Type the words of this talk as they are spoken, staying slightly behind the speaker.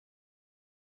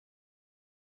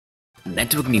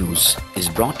Network News is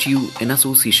brought to you in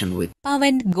association with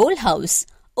Pavan Gold House,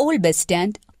 Old Bus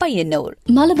Stand, Payyanur.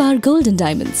 Malabar Gold and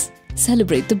Diamonds.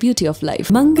 Celebrate the beauty of life.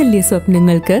 Mangalya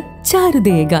Swapnangalku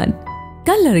Charudegan.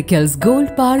 Kallarikals Gold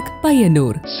Park,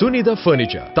 Payyanur. Sunitha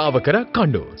Furniture, Tavakara,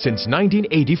 Kannur since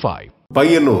 1985.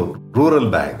 Payyanur Rural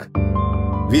Bank.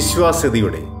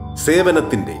 വിശ്വാസ്യതയുടെ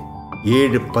സേവനത്തിന്റെ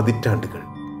 7 പതിറ്റാണ്ടുകൾ.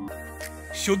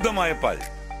 ശുദ്ധമായ പാൽ,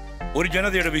 ഒരു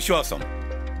ജനതയുടെ വിശ്വാസം.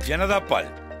 ജനതാ പാൽ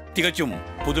തികച്ചും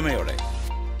പുതുമയോടെ.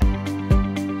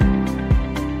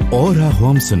 Aura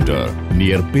Home Center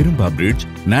near Perumba Bridge,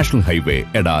 National Highway,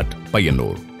 Edat,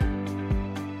 Payyanur.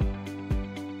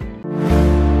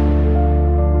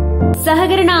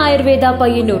 Sahagarana Ayurveda,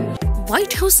 Payyanur.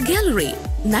 White House Gallery,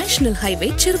 National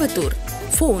Highway, Chirvatur.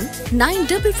 Phone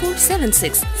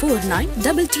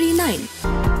 9446493339.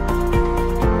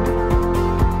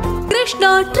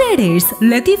 Krishna Traders,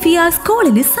 Latifia School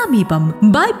in Samipam,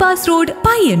 Bypass Road,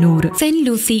 Payyanur. St.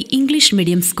 Lucy English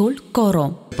Medium School,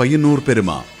 Korom. Payyanur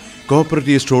Peruma,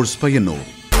 Cooperative Stores, Payyanur.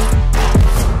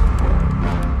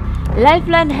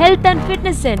 Lifeline Health and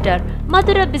Fitness Center,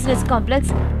 Mathura Business Complex,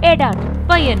 Edat,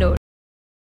 Payyanur.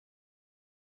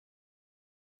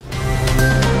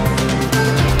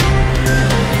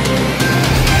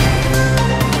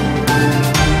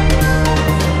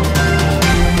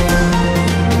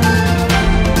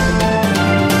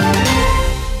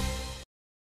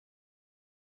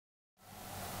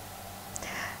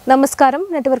 നമസ്കാരം,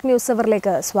 network news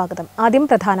അവറിലേക്ക് സ്വാഗതം. ആദ്യം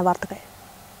പ്രധാന വാർത്തകൾ.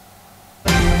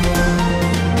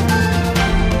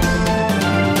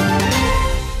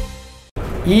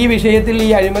 ഈ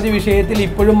അഴിമതി വിഷയത്തിൽ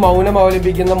ഇപ്പോഴും മൗനം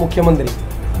അവലംബിക്കുന്ന മുഖ്യമന്ത്രി,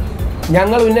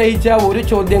 ഞങ്ങൾ ഉന്നയിച്ച ഒരു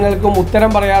ചോദ്യങ്ങൾക്കും ഉത്തരം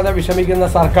പറയാതെ വിഷമിക്കുന്ന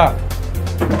സർക്കാർ,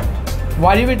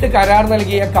 വഴിവിട്ട് കരാർ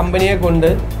നൽകിയ കമ്പനിയെ കൊണ്ട്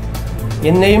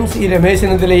എന്നെയും രമേശ്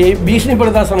ചെന്നിത്തലയെയും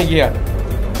ഭീഷണിപ്പെടുത്താൻ ശ്രമിക്കുകയാണ്.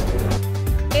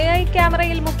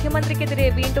 ക്യാമറയിൽ മുഖ്യമന്ത്രിക്കെതിരെ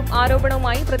വീണ്ടും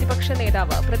ആരോപണവുമായി പ്രതിപക്ഷ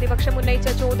നേതാവ്. പ്രതിപക്ഷം ഉന്നയിച്ച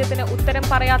ചോദ്യത്തിന് ഉത്തരം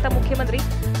പറയാത്ത മുഖ്യമന്ത്രി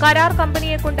കരാർ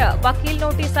കമ്പനിയെ കൊണ്ട് വക്കീൽ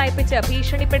നോട്ടീസ് അയപ്പിച്ച്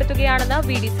ഭീഷണിപ്പെടുത്തുകയാണെന്ന്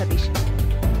വി.ഡി. സതീശൻ.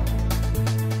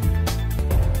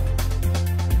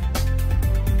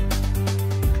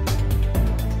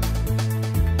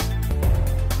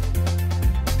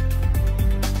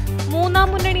 മൂന്നാം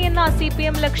മുന്നണി എന്ന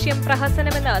CPM ലക്ഷ്യം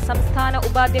പ്രഹസനമെന്ന് സംസ്ഥാന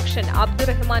ഉപാധ്യക്ഷൻ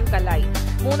അബ്ദുറഹ്മാൻ കല്ലായി.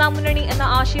 മൂന്നാം മുന്നണി എന്ന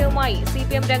ആശയവുമായി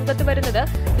CPM രംഗത്ത് വരുന്നത്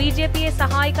BJPയെ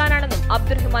സഹായിക്കാനാണെന്നും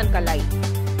അബ്ദുറഹ്മാൻ കല്ലായി.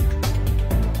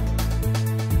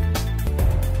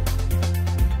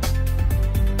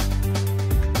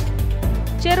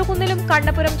 ചെറുകുന്നിലും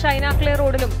കണ്ണപുരം ചൈനാക്ലേ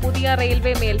റോഡിലും പുതിയ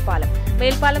റെയിൽവേ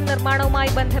മേൽപ്പാലം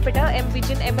നിർമ്മാണവുമായി ബന്ധപ്പെട്ട് M.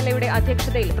 വിജിൻ MLAയുടെ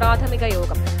അധ്യക്ഷതയിൽ പ്രാഥമിക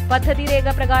യോഗം. പദ്ധതി രേഖ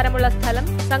പ്രകാരമുള്ള സ്ഥലം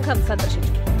സംഘം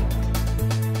സന്ദർശിച്ചു.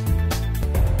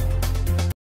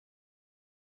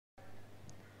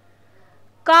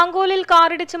 കാങ്കോലിൽ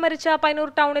കാറിടിച്ച് മരിച്ച പയ്യന്നൂർ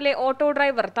ടൗണിലെ ഓട്ടോ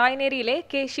ഡ്രൈവർ തായ്നേരിയിലെ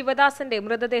കെ. ശിവദാസന്റെ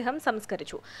മൃതദേഹം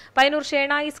സംസ്കരിച്ചു. പയ്യന്നൂർ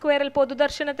ഷേണായി സ്ക്വയറിൽ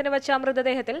പൊതുദർശനത്തിന് വച്ച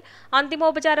മൃതദേഹത്തിൽ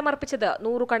അന്തിമോപചാരം അർപ്പിച്ചത്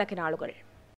നൂറുകണക്കിന് ആളുകൾ.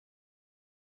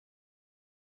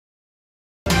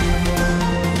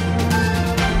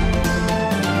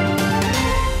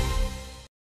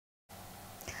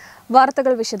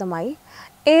 വാർത്തകൾ വിശദമായി.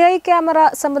 AI ക്യാമറ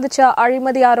സംബന്ധിച്ച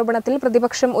അഴിമതി ആരോപണത്തിൽ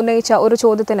പ്രതിപക്ഷം ഉന്നയിച്ച ഒരു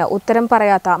ചോദ്യത്തിന് ഉത്തരം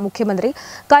പറയാത്ത മുഖ്യമന്ത്രി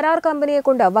കരാർ കമ്പനിയെ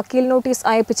കൊണ്ട് വക്കീൽ നോട്ടീസ്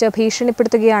അയപ്പിച്ച്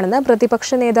ഭീഷണിപ്പെടുത്തുകയാണെന്ന് പ്രതിപക്ഷ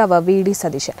നേതാവ് വി.ഡി.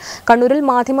 സതീശൻ. കണ്ണൂരിൽ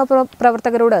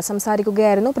മാധ്യമപ്രവർത്തകരോട്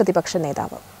സംസാരിക്കുകയായിരുന്നു പ്രതിപക്ഷ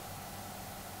നേതാവ്.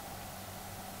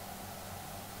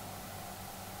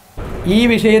 ഈ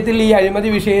അഴിമതി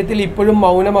വിഷയത്തിൽ ഇപ്പോഴും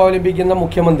മൗനം അവലംബിക്കുന്ന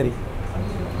മുഖ്യമന്ത്രി,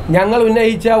 ഞങ്ങൾ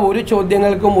ഉന്നയിച്ച ഒരു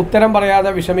ചോദ്യങ്ങൾക്കും ഉത്തരം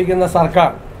പറയാതെ വിഷമിക്കുന്ന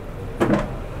സർക്കാർ,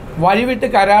 വഴിവിട്ട്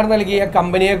കരാർ നൽകിയ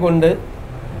കമ്പനിയെ കൊണ്ട്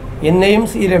എന്നെയും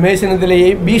രമേശ്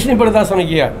ചെന്നിത്തലയെയും ഭീഷണിപ്പെടുത്താൻ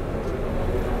ശ്രമിക്കുകയാണ്.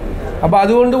 അപ്പോൾ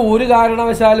അതുകൊണ്ട് ഒരു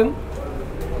കാരണവശാലും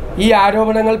ഈ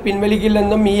ആരോപണങ്ങൾ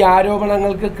പിൻവലിക്കില്ലെന്നും ഈ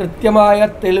ആരോപണങ്ങൾക്ക് കൃത്യമായ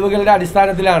തെളിവുകളുടെ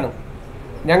അടിസ്ഥാനത്തിലാണ്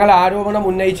ഞങ്ങൾ ആരോപണം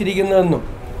ഉന്നയിച്ചിരിക്കുന്നതെന്നും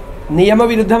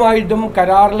നിയമവിരുദ്ധമായിട്ടും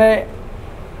കരാറിലെ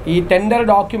ഈ ടെൻഡർ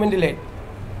ഡോക്യുമെൻറ്റിലെ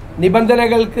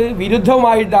നിബന്ധനകൾക്ക്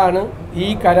വിരുദ്ധമായിട്ടാണ് ഈ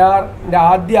കരാറിൻ്റെ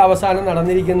ആദ്യ അവസാനം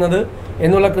നടന്നിരിക്കുന്നത്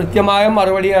എന്നുള്ള കൃത്യമായ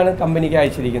മറുപടിയാണ് കമ്പനിക്ക്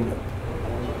അയച്ചിരിക്കുന്നത്.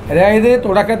 അതായത്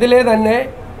തുടക്കത്തിലെ തന്നെ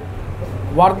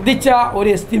വർദ്ധിച്ച ഒരു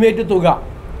എസ്റ്റിമേറ്റ് തുക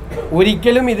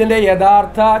ഒരിക്കലും ഇതിൻ്റെ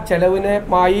യഥാർത്ഥ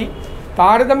ചെലവിനുമായി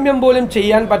താരതമ്യം പോലും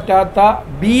ചെയ്യാൻ പറ്റാത്ത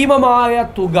ഭീമമായ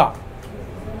തുക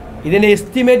ഇതിൻ്റെ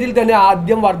എസ്റ്റിമേറ്റിൽ തന്നെ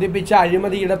ആദ്യം വർദ്ധിപ്പിച്ച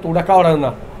അഴിമതിയുടെ തുടക്കം അവിടെ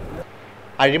നിന്നാണ്.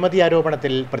 അഴിമതി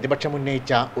ആരോപണത്തിൽ പ്രതിപക്ഷം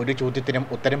ഉന്നയിച്ച ഒരു ചോദ്യത്തിനും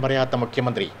ഉത്തരം പറയാത്ത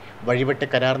മുഖ്യമന്ത്രി വഴിവിട്ട്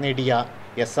കരാർ നേടിയ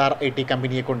SRIT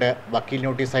കമ്പനിയെ കൊണ്ട് വക്കീൽ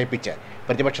നോട്ടീസ് അയപ്പിച്ച്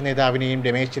പ്രതിപക്ഷ നേതാവിനെയും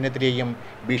രമേശ് ചെന്നിത്തലയെയും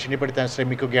ഭീഷണിപ്പെടുത്താൻ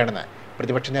ശ്രമിക്കുകയാണെന്ന്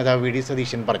പ്രതിപക്ഷ നേതാവ് വി.ഡി.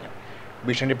 സതീശൻ പറഞ്ഞു.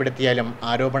 ഭീഷണിപ്പെടുത്തിയാലും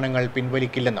ആരോപണങ്ങൾ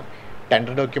പിൻവലിക്കില്ലെന്നും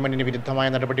ടെൻഡർ ഡോക്യുമെന്റിന് വിരുദ്ധമായ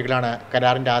നടപടികളാണ്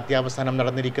കരാറിന്റെ ആദ്യാവസാനം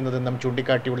നടന്നിരിക്കുന്നതെന്നും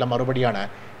ചൂണ്ടിക്കാട്ടിയുള്ള മറുപടിയാണ്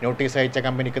നോട്ടീസ് അയച്ച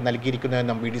കമ്പനിക്ക്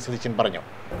നൽകിയിരിക്കുന്നതെന്നും വി ഡി സതീശൻ പറഞ്ഞു.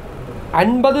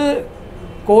 50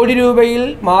 കോടി രൂപയിൽ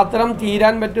മാത്രം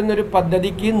തീരാൻ പറ്റുന്നൊരു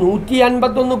പദ്ധതിക്ക്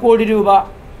 151 കോടി രൂപ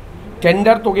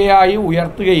ടെൻഡർ തുകയായി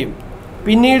ഉയർത്തുകയും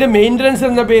പിന്നീട് മെയിൻ്റനൻസ്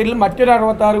എന്ന പേരിൽ മറ്റൊരു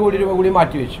 66 കോടി രൂപ കൂടി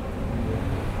മാറ്റിവെച്ചു.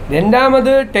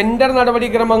 രണ്ടാമത് ടെൻഡർ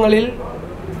നടപടിക്രമങ്ങളിൽ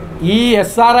ഈ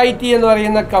SRIT എന്ന്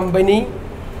പറയുന്ന കമ്പനി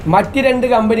മറ്റ് 2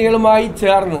 കമ്പനികളുമായി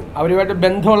ചേർന്ന്, അവരുമായിട്ട്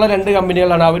ബന്ധമുള്ള 2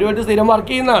 കമ്പനികളാണ്, അവരുമായിട്ട് സ്ഥിരം വർക്ക്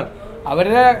ചെയ്യുന്നതാണ്,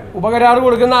 അവരുടെ ഉപകരാറ്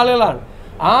കൊടുക്കുന്ന ആളുകളാണ്.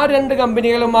 ആ 2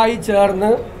 കമ്പനികളുമായി ചേർന്ന്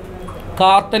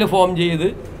കാർട്ടൽ ഫോം ചെയ്ത്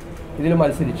ഇതിൽ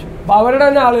മത്സരിച്ചു. അപ്പോൾ അവരുടെ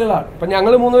തന്നെ ആളുകളാണ്. ഇപ്പം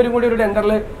ഞങ്ങൾ 3 പേരും കൂടി ഒരു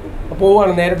ടെൻഡറിൽ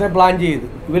പോവുകയാണ്, നേരത്തെ പ്ലാൻ ചെയ്ത്.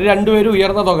 ഇവർ 2 പേരും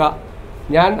ഉയർന്ന തുക,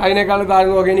 ഞാൻ അതിനേക്കാൾ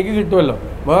താഴ്ന്ന തുക എനിക്ക് കിട്ടുമല്ലോ,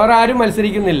 വേറെ ആരും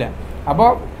മത്സരിക്കുന്നില്ല. അപ്പോൾ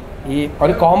ഈ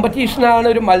ഒരു കോമ്പറ്റീഷനാണ്,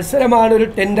 ഒരു മത്സരമാണ് ഒരു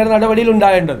ടെൻഡർ നടപടിയിൽ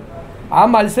ഉണ്ടാകേണ്ടത്. ആ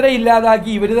മത്സരം ഇല്ലാതാക്കി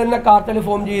ഇവർ തന്നെ കാർട്ടൽ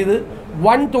ഫോം ചെയ്ത്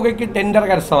വൻ തുകയ്ക്ക് ടെൻഡർ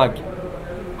കരസ്ഥമാക്കി.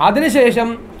 അതിനുശേഷം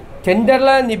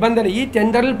ടെൻഡറിലെ നിബന്ധന, ഈ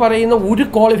ടെൻഡറിൽ പറയുന്ന ഒരു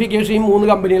ക്വാളിഫിക്കേഷനും 3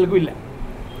 കമ്പനികൾക്കും ഇല്ല.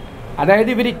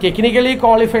 അതായത് ഇവർ ടെക്നിക്കലി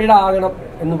ക്വാളിഫൈഡ് ആകണം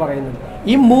എന്ന് പറയുന്നത്.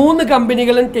 ഈ 3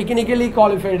 കമ്പനികളും ടെക്നിക്കലി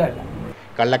ക്വാളിഫൈഡ് അല്ല.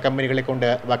 കള്ളക്കമ്പനികളെ കൊണ്ട്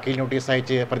വക്കീൽ നോട്ടീസ്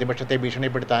അയച്ച് പ്രതിപക്ഷത്തെ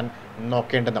ഭീഷണിപ്പെടുത്താൻ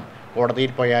നോക്കേണ്ടെന്നും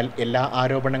കോടതിയിൽ പോയാൽ എല്ലാ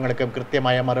ആരോപണങ്ങൾക്കും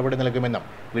കൃത്യമായ മറുപടി നൽകുമെന്നും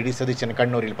വി ഡി സതീശൻ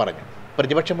കണ്ണൂരിൽ പറഞ്ഞു.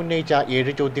 പ്രതിപക്ഷം ഉന്നയിച്ച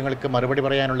 7 ചോദ്യങ്ങൾക്ക് മറുപടി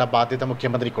പറയാനുള്ള ബാധ്യത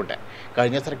മുഖ്യമന്ത്രിക്കുണ്ട്.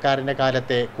 കഴിഞ്ഞ സർക്കാരിൻ്റെ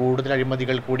കാലത്തെ കൂടുതൽ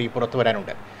അഴിമതികൾ കൂടി പുറത്തു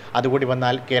വരാനുണ്ട്. അതുകൂടി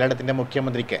വന്നാൽ കേരളത്തിൻ്റെ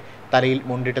മുഖ്യമന്ത്രിക്ക് തലയിൽ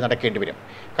മുണ്ടിട്ട് നടക്കേണ്ടി വരും.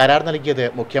 കരാർ നൽകിയത്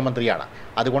മുഖ്യമന്ത്രിയാണ്.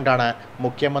 അതുകൊണ്ടാണ്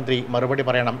മുഖ്യമന്ത്രി മറുപടി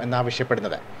പറയണം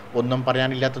എന്നാവശ്യപ്പെടുന്നത്. ഒന്നും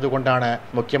പറയാനില്ലാത്തതുകൊണ്ടാണ്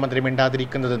മുഖ്യമന്ത്രി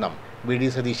മിണ്ടാതിരിക്കുന്നതെന്നും വി ഡി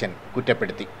സതീശൻ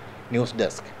കുറ്റപ്പെടുത്തി. News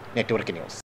desk, network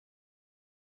news.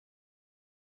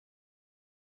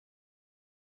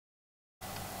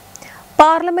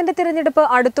 Parliament തിരഞ്ഞെടുപ്പ്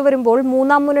അടുത്തുവരുമ്പോൾ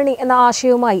 3ാം മുന്നണി എന്ന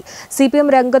ആശയവുമായി CPM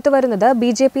രംഗത്ത് വരുന്നത്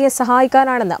BJPയെ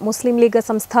സഹായിക്കാനാണെന്ന് മുസ്ലിം ലീഗ്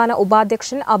സംസ്ഥാന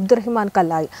ഉപാധ്യക്ഷൻ അബ്ദുറഹിമാൻ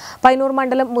കല്ലായി. പയ്യന്നൂർ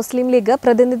മണ്ഡലം മുസ്ലിം ലീഗ്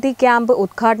പ്രതിനിധി ക്യാമ്പ്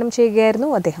ഉദ്ഘാടനം ചെയ്യുകയായിരുന്നു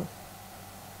അദ്ദേഹം.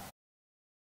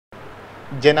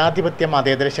 ജനാധിപത്യ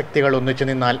മതേതര ശക്തികൾ ഒന്നിച്ചു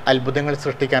നിന്നാൽ അത്ഭുതങ്ങൾ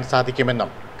സൃഷ്ടിക്കാൻ സാധിക്കുമെന്നും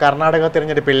കർണാടക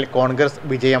തെരഞ്ഞെടുപ്പിൽ കോൺഗ്രസ്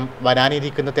വിജയം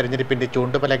വരാനിരിക്കുന്ന തെരഞ്ഞെടുപ്പിന്റെ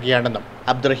ചൂണ്ടുപലകയാണെന്നും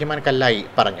അബ്ദുറഹിമാൻ കല്ലായി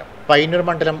പറഞ്ഞു. പയ്യന്നൂർ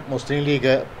മണ്ഡലം മുസ്ലിം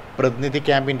ലീഗ് പ്രതിനിധി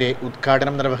ക്യാമ്പിന്റെ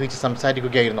ഉദ്ഘാടനം നിർവഹിച്ച്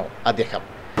സംസാരിക്കുകയായിരുന്നു അദ്ദേഹം.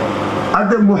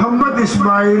 അത് മുഹമ്മദ്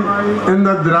ഇസ്മായിൽ എന്ന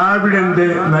ദ്രാവിഡന്റെ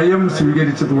നയം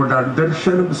സ്വീകരിച്ചതുകൊണ്ടാണ്,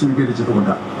 ദർശനം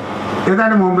സ്വീകരിച്ചതുകൊണ്ടാണ്.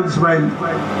 ഏതാണ് മുഹമ്മദ് ഇസ്മായിൽ?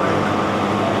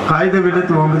 ഖായിദ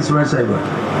വില്ലത്ത് മുഹമ്മദ് ഇസ്മായിൽ സാഹിബ്.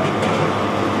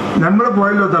 നമ്മൾ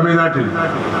പോയല്ലോ തമിഴ്നാട്ടിൽ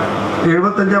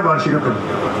 75ാം വാർഷികത്തിൽ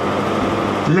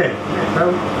അല്ലേ?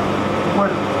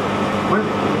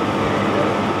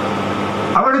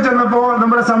 അവിടെ ചെന്നപ്പോ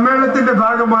നമ്മുടെ സമ്മേളനത്തിന്റെ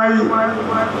ഭാഗമായി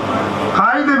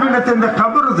ഖായിദ ബില്ലത്തിന്റെ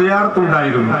ഖബർ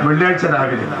സിയാറത്തുണ്ടായിരുന്നു. വെള്ളിയാഴ്ച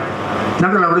രാവിലെ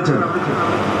ഞങ്ങൾ അവിടെ ചെന്നു.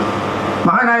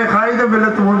 മഹാനായ ഖായിദ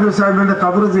ബില്ലത്ത് മുഹമ്മദ് സാഹിബിന്റെ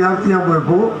ഖബർ സിയാറത്ത് ചെയ്യാൻ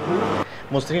പോയപ്പോ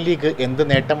മുസ്ലിം ലീഗ് എന്ത്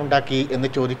നേട്ടമുണ്ടാക്കി എന്ന്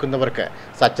ചോദിക്കുന്നവർക്ക്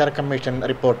സച്ചാർ കമ്മീഷൻ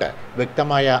റിപ്പോർട്ട്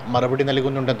വ്യക്തമായ മറുപടി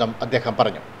നൽകുന്നുണ്ടെന്നും അദ്ദേഹം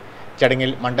പറഞ്ഞു.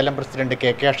 ചടങ്ങിൽ മണ്ഡലം പ്രസിഡന്റ്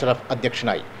KK അഷ്റഫ്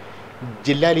അധ്യക്ഷനായി.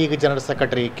 ജില്ലാ league general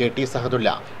secretary KT Sahadulla,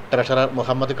 treasurer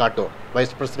Muhammad Kattoor,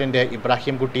 vice president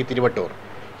Ibrahim Kutty Thiruvattoor,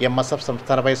 MSF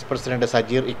സംസ്ഥാന vice president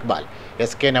Sajeer Iqbal,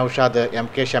 SK Naushad,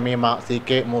 MK Shameema,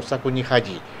 CK Musa കുഞ്ഞി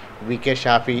ഹാജി, VK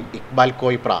ഷാഫി, ഇക്ബാൽ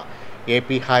കോയിപ്ര, AP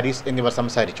ഹാരിസ് എന്നിവർ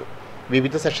സംസാരിച്ചു.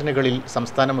 വിവിധ സെഷനുകളിൽ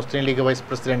സംസ്ഥാന മുസ്ലിം league vice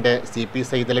president CP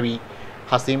Saidalavi,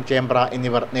 Haseem Chembra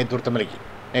എന്നിവർ നേതൃത്വം നൽകി.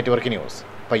 Network news,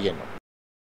 Payyanur.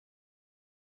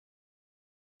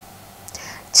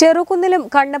 ചെറുകുന്നിലും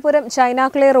Kannapuram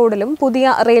China clay റോഡിലും പുതിയ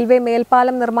റെയിൽവേ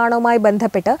മേൽപ്പാലം നിർമ്മാണവുമായി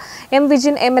ബന്ധപ്പെട്ട് M.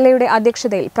 വിജിൻ MLAയുടെ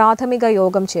അധ്യക്ഷതയിൽ പ്രാഥമിക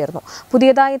യോഗം ചേർന്നു.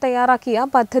 പുതിയതായി തയ്യാറാക്കിയ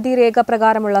പദ്ധതി രേഖ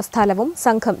പ്രകാരമുള്ള സ്ഥലവും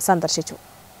സംഘം സന്ദർശിച്ചു.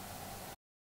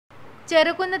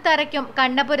 ചെറുകുന്ന് തറയ്ക്കും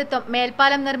കണ്ണപുരത്തും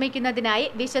മേൽപ്പാലം നിർമ്മിക്കുന്നതിനായി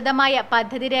വിശദമായ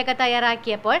പദ്ധതി രേഖ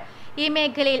തയ്യാറാക്കിയപ്പോൾ ഈ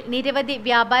മേഖലയിൽ നിരവധി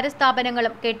വ്യാപാര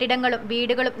സ്ഥാപനങ്ങളും കെട്ടിടങ്ങളും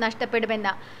വീടുകളും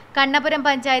നഷ്ടപ്പെടുമെന്ന് കണ്ണപുരം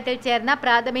പഞ്ചായത്തിൽ ചേർന്ന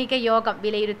പ്രാഥമിക യോഗം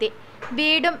വിലയിരുത്തി.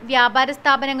 വീടും വ്യാപാര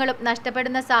സ്ഥാപനങ്ങളും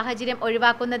നഷ്ടപ്പെടുന്ന സാഹചര്യം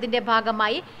ഒഴിവാക്കുന്നതിന്റെ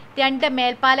ഭാഗമായി 2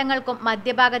 മേൽപ്പാലങ്ങൾക്കും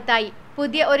മധ്യഭാഗത്തായി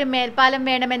പുതിയ ഒരു മേൽപ്പാലം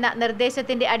വേണമെന്ന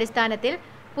നിർദ്ദേശത്തിന്റെ അടിസ്ഥാനത്തിൽ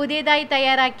പുതിയതായി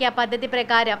തയ്യാറാക്കിയ പദ്ധതി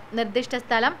പ്രകാരം നിർദ്ദിഷ്ട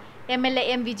സ്ഥലം MLA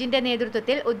M. വിജിന്റെ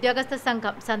നേതൃത്വത്തിൽ ഉദ്യോഗസ്ഥ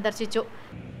സംഘം സന്ദർശിച്ചു.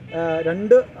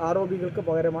 2 ആർഒബികൾക്ക്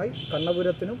പകരമായി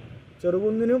കണ്ണപുരത്തിനും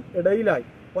ചെറുകുന്നിനും ഇടയിലായി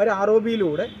ഒരു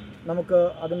ആർഒബിയിലൂടെ നമുക്ക്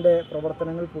അതിൻ്റെ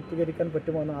പ്രവർത്തനങ്ങൾ പൂർത്തീകരിക്കാൻ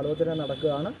പറ്റുമോ എന്ന ആലോചന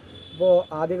നടക്കുകയാണ്. ഇപ്പോൾ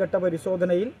ആദ്യഘട്ട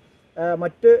പരിശോധനയിൽ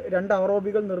മറ്റ് 2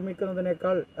 ആർഒബികൾ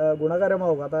നിർമ്മിക്കുന്നതിനേക്കാൾ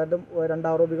ഗുണകരമാവുക, അതായത് 2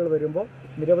 ആർഒബികൾ വരുമ്പോൾ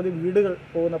നിരവധി വീടുകൾ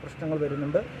പോകുന്ന പ്രശ്നങ്ങൾ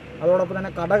വരുന്നുണ്ട്. അതോടൊപ്പം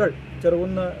തന്നെ കടകൾ,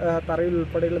 ചെറുകുന്ന് തറയിൽ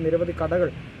ഉൾപ്പെടെയുള്ള നിരവധി കടകൾ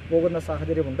പോകുന്ന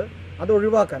സാഹചര്യമുണ്ട്. അത്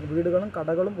ഒഴിവാക്കാൻ, വീടുകളും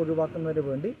കടകളും ഒഴിവാക്കുന്നതിന്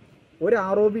വേണ്ടി ഒരു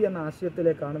ROB എന്ന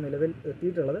ആശയത്തിലേക്കാണ് നിലവിൽ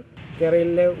എത്തിയിട്ടുള്ളത്.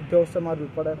 കേരളയിലെ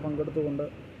ഉദ്യോഗസ്ഥന്മാരുൾപ്പെടെ പങ്കെടുത്തുകൊണ്ട്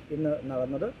ഇന്ന്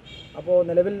നടന്നത്. അപ്പോൾ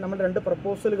നിലവിൽ നമ്മൾ 2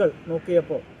 പ്രപ്പോസലുകൾ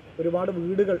നോക്കിയപ്പോൾ ഒരുപാട്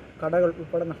വീടുകൾ, കടകൾ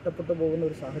ഉൾപ്പെടെ നഷ്ടപ്പെട്ടു പോകുന്ന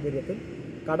ഒരു സാഹചര്യത്തിൽ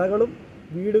കടകളും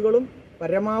വീടുകളും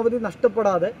പരമാവധി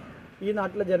നഷ്ടപ്പെടാതെ ഈ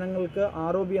നാട്ടിലെ ജനങ്ങൾക്ക്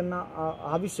ROB എന്ന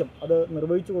ആവശ്യം അത്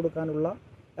നിർവഹിച്ചു കൊടുക്കാനുള്ള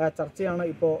ചർച്ചയാണ്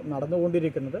ഇപ്പോൾ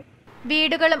നടന്നുകൊണ്ടിരിക്കുന്നത്.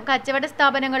 വീടുകളും കച്ചവട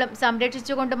സ്ഥാപനങ്ങളും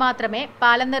സംരക്ഷിച്ചുകൊണ്ട് മാത്രമേ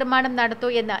പാലം നിർമ്മാണം നടത്തൂ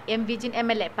എന്ന് M. വിജിൻ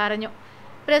MLA പറഞ്ഞു.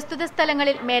 പ്രസ്തുത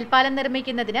സ്ഥലങ്ങളിൽ മേൽപ്പാലം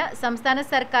നിർമ്മിക്കുന്നതിന് സംസ്ഥാന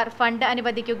സർക്കാർ ഫണ്ട്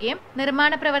അനുവദിക്കുകയും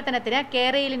നിർമ്മാണ പ്രവർത്തനത്തിന്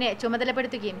കേരയിലിനെ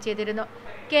ചുമതലപ്പെടുത്തുകയും ചെയ്തിരുന്നു.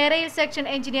 കേരയിൽ section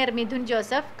engineer Mithun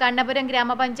Joseph, Kannapuram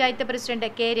ഗ്രാമപഞ്ചായത്ത്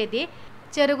പ്രസിഡന്റ് K. രതി,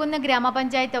 ചെറുകുന്ന്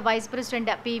ഗ്രാമപഞ്ചായത്ത് vice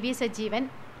president PV Sajeevan,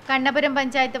 Kannapuram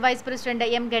panchayat vice president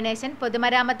M. Ganesan,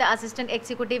 പൊതുമരാമത്ത് assistant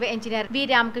executive engineer V.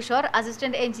 Ramkishore,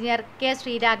 assistant engineer K.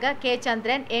 Sreerag, K.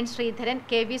 ചന്ദ്രൻ, N. ശ്രീധരൻ,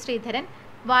 KV ശ്രീധരൻ,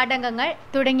 വാർഡംഗങ്ങൾ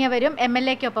തുടങ്ങിയവരും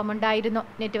MLAക്കൊപ്പം ഉണ്ടായിരുന്നു.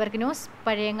 Network news,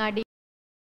 Pazhayangadi.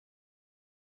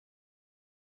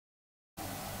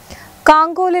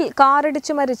 കാങ്കോലിൽ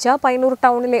കാറിടിച്ചു മരിച്ച പയ്യന്നൂർ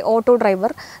ടൗണിലെ ഓട്ടോ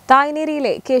ഡ്രൈവർ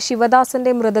തായ്നേരിയിലെ K.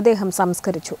 ശിവദാസന്റെ മൃതദേഹം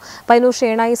സംസ്കരിച്ചു. പയ്യന്നൂർ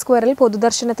ഷേണായി സ്ക്വയറിൽ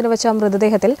പൊതുദർശനത്തിന് വെച്ച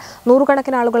മൃതദേഹത്തിൽ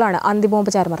നൂറുകണക്കിന് ആളുകളാണ്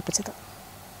അന്തിമോപചാരം അർപ്പിച്ചത്.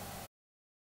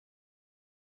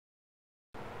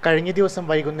 കഴിഞ്ഞ ദിവസം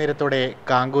വൈകുന്നേരത്തോടെ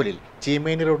കാങ്കോലിൽ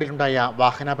ചീമേനി റോഡിലുണ്ടായ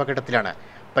വാഹനാപകടത്തിലാണ്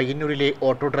പയ്യന്നൂരിലെ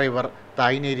ഓട്ടോ ഡ്രൈവർ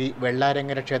തായ്നേരി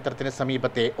വെള്ളാരങ്ങര ക്ഷേത്രത്തിന്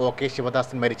സമീപത്തെ OK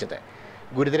ശിവദാസൻ മരിച്ചത്.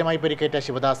 ഗുരുതരമായി പരിക്കേറ്റ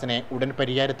ശിവദാസനെ ഉടൻ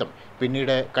പരിയാരത്തും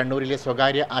പിന്നീട് കണ്ണൂരിലെ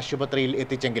സ്വകാര്യ ആശുപത്രിയിൽ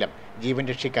എത്തിച്ചെങ്കിലും ജീവൻ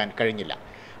രക്ഷിക്കാൻ കഴിഞ്ഞില്ല.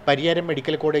 പരിയാരം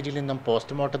മെഡിക്കൽ കോളേജിൽ നിന്നും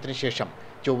പോസ്റ്റ്മോർട്ടത്തിന് ശേഷം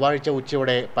ചൊവ്വാഴ്ച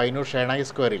ഉച്ചയോടെ പയ്യന്നൂർ ഷേണായി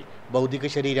സ്ക്വയറിൽ ഭൗതിക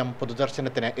ശരീരം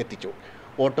പൊതുദർശനത്തിന് എത്തിച്ചു.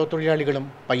 ഓട്ടോ തൊഴിലാളികളും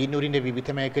പയ്യന്നൂരിൻ്റെ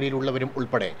വിവിധ മേഖലയിലുള്ളവരും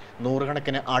ഉൾപ്പെടെ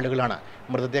നൂറുകണക്കിന് ആളുകളാണ്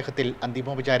മൃതദേഹത്തിൽ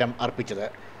അന്തിമോപചാരം അർപ്പിച്ചത്.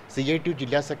 CITU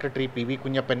ജില്ലാ സെക്രട്ടറി PV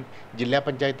കുഞ്ഞപ്പൻ, ജില്ലാ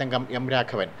പഞ്ചായത്ത് അംഗം M.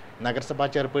 രാഘവൻ, നഗരസഭാ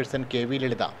ചെയർപേഴ്സൺ KV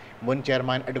ലളിത, മുൻ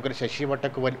ചെയർമാൻ അഡ്വക്കേറ്റ് ശശി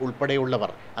വട്ടക്കുവൽ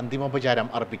ഉൾപ്പെടെയുള്ളവർ അന്തിമോപചാരം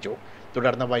അർപ്പിച്ചു.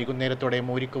 തുടർന്ന് വൈകുന്നേരത്തോടെ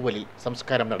മൂരിക്കുവലിൽ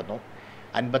സംസ്കാരം നടന്നു.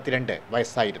 52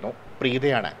 വയസ്സായിരുന്നു.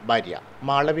 പ്രീതയാണ് ഭാര്യ.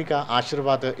 മാളവിക,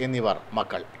 ആശീർവാദ് എന്നിവർ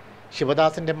മക്കൾ.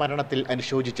 ശിവദാസന്റെ മരണത്തിൽ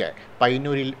അനുശോചിച്ച്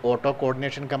പയ്യന്നൂരിൽ ഓട്ടോ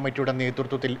കോർഡിനേഷൻ കമ്മിറ്റിയുടെ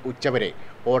നേതൃത്വത്തിൽ ഉച്ചവരെ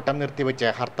ഓട്ടം നിർത്തിവെച്ച്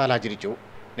ഹർത്താൽ ആചരിച്ചു.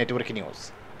 Network news,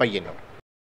 Payyanur.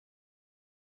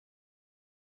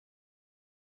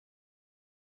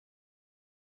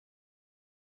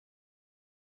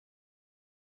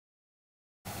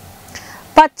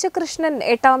 പച്ചകൃഷ്ണൻ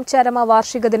 8ാം ചരമ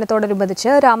വാർഷിക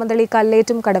ദിനത്തോടനുബന്ധിച്ച് രാമന്തളി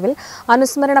കല്ലേറ്റും കടവിൽ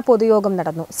അനുസ്മരണ പൊതുയോഗം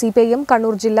നടന്നു. CPIM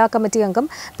കണ്ണൂർ ജില്ലാ കമ്മിറ്റി അംഗം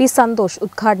P. സന്തോഷ്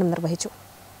ഉദ്ഘാടനം നിർവഹിച്ചു.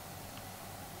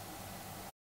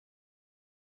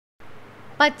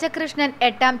 പച്ചകൃഷ്ണൻ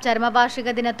 8ാം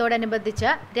ചരമവാർഷിക ദിനത്തോടനുബന്ധിച്ച്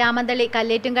രാമന്തളി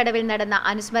കല്ലേറ്റും കടവിൽ നടന്ന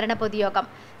അനുസ്മരണ പൊതുയോഗം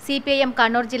CPIM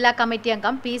കണ്ണൂർ ജില്ലാ കമ്മിറ്റി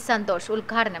അംഗം P. സന്തോഷ്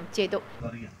ഉദ്ഘാടനം ചെയ്തു.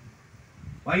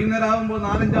 വൈകുന്നേരമാകുമ്പോൾ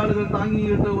 4-5 ആളുകൾ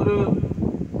താങ്ങിയിട്ട് ഒരു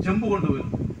ചെമ്പ് കൊണ്ടുവരും.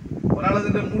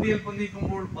 ഒരാളതിന്റെ മൂടിയിൽ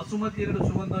പൊന്നിക്കുമ്പോൾ ബസുമതിയുടെ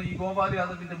സുഗന്ധം ഈ ഗോപാൽ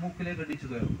യാദവിന്റെ മൂക്കിലേക്ക് അടിച്ചു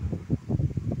കയറും.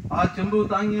 ആ ചെമ്പ്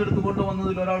താങ്ങിയെടുത്ത്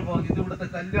കൊണ്ടുവന്നതിൽ ഒരാൾ പറഞ്ഞു, ഇത് ഇവിടുത്തെ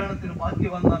കല്യാണത്തിന് ബാക്കി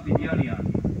വന്ന ബിരിയാണിയാണ്,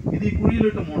 ഇത് ഈ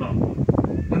കുഴിയിലിട്ട് മൂടാം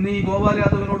എന്ന് ഈ ഗോപാൽ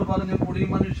യാദവിനോട് പറഞ്ഞപ്പോൾ ഈ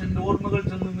മനുഷ്യന്റെ ഓർമ്മകൾ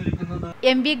ചെന്ന് നിൽക്കുന്നത്.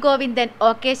 MV Govindan,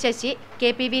 OK Sasi,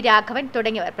 KPV Raghavan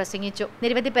തുടങ്ങിയവർ പ്രസംഗിച്ചു.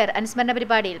 നിരവധി പേർ അനുസ്മരണ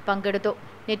പരിപാടിയിൽ പങ്കെടുത്തു.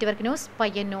 Network news,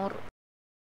 Payyanur.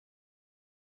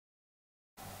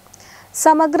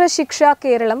 സമഗ്ര ശിക്ഷ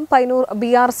Keralam Payyanur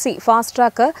BRC fast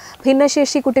track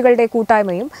ഭിന്നശേഷി കുട്ടികളുടെ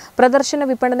കൂട്ടായ്മയും പ്രദർശന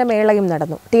വിപണന മേളയും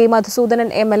നടന്നു. T. മധുസൂദനൻ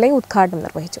MLA ഉദ്ഘാടനം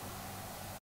നിർവഹിച്ചു.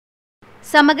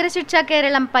 സമഗ്ര ശിക്ഷ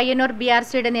കേരളം പയ്യന്നൂർ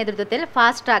BRCയുടെ നേതൃത്വത്തിൽ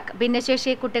ഫാസ്റ്റ് ട്രാക്ക്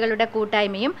ഭിന്നശേഷി കുട്ടികളുടെ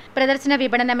കൂട്ടായ്മയും പ്രദർശന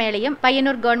വിപണന മേളയും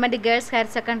Payyanur government girls higher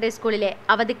secondary സ്കൂളിലെ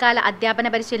അവധിക്കാല അധ്യാപന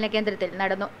പരിശീലന കേന്ദ്രത്തിൽ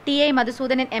നടന്നു. T.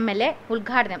 മധുസൂദനൻ MLA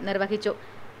ഉദ്ഘാടനം നിർവഹിച്ചു.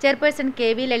 ചെയർപേഴ്സൺ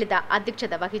KV ലളിത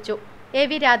അധ്യക്ഷത വഹിച്ചു.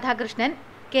 AV Radhakrishnan,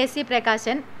 KC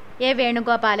Prakashan, A.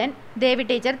 Venugopalan, Devi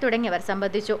teacher തുടങ്ങിയവർ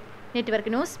സംബന്ധിച്ചു.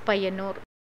 Network news, Payyanur.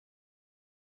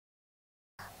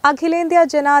 അഖിലേന്ത്യാ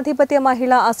ജനാധിപത്യ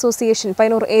മഹിളാ അസോസിയേഷൻ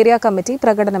പയ്യന്നൂർ ഏരിയ കമ്മിറ്റി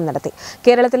പ്രകടനം നടത്തി.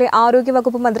 കേരളത്തിലെ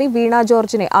ആരോഗ്യവകുപ്പ് മന്ത്രി വീണ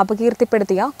ജോർജിനെ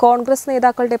അപകീർത്തിപ്പെടുത്തിയ കോൺഗ്രസ്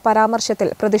നേതാക്കളുടെ പരാമർശത്തിൽ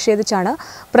പ്രതിഷേധിച്ചാണ്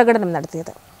പ്രകടനം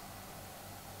നടത്തിയത്.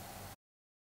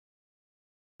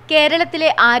 കേരളത്തിലെ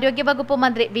ആരോഗ്യവകുപ്പ്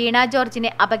മന്ത്രി വീണ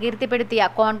ജോർജിനെ അപകീർത്തിപ്പെടുത്തിയ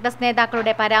കോൺഗ്രസ്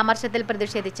നേതാക്കളുടെ പരാമർശത്തിൽ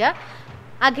പ്രതിഷേധിച്ച്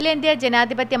അഖിലേന്ത്യാ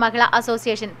ജനാധിപത്യ മഹിളാ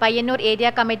അസോസിയേഷൻ പയ്യന്നൂർ ഏരിയ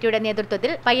കമ്മിറ്റിയുടെ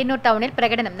നേതൃത്വത്തിൽ പയ്യന്നൂർ ടൗണിൽ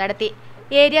പ്രകടനം നടത്തി.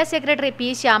 Area secretary P.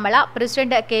 Shyamala,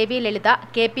 president KV ലളിത,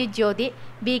 KP ജ്യോതി,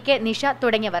 BK നിഷ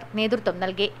തുടങ്ങിയവർ നേതൃത്വം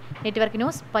നൽകി. Network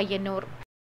news, Payyanur.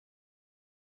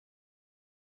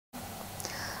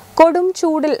 കൊടും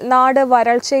ചൂടിൽ നാട്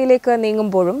വരൾച്ചയിലേക്ക്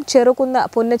നീങ്ങുമ്പോഴും ചെറുകുന്ന്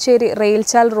പുന്നച്ചേരി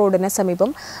റെയിൽചാൽ റോഡിന് സമീപം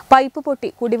പൈപ്പ് പൊട്ടി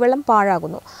കുടിവെള്ളം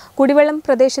പാഴാകുന്നു. കുടിവെള്ളം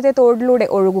പ്രദേശത്തെ തോടിലൂടെ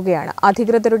ഒഴുകുകയാണ്.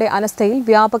 അധികൃതരുടെ അനാസ്ഥയിൽ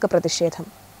വ്യാപക പ്രതിഷേധം.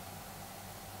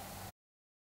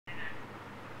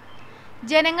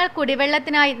 ജനങ്ങൾ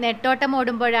കുടിവെള്ളത്തിനായി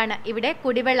നെട്ടോട്ടമോടുമ്പോഴാണ് ഇവിടെ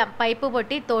കുടിവെള്ളം പൈപ്പ്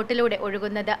പൊട്ടി തോട്ടിലൂടെ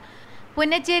ഒഴുകുന്നത്.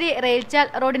 പുന്നച്ചേരി റെയിൽചാൽ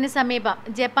റോഡിന് സമീപം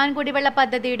ജപ്പാൻ കുടിവെള്ള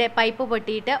പദ്ധതിയുടെ പൈപ്പ്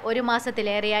പൊട്ടിയിട്ട് 1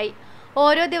 മാസത്തിലേറെയായി.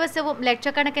 ഓരോ ദിവസവും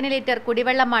ലക്ഷക്കണക്കിന് ലിറ്റർ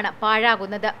കുടിവെള്ളമാണ്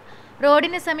പാഴാകുന്നത്.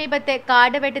 റോഡിന് സമീപത്തെ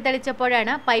കാട്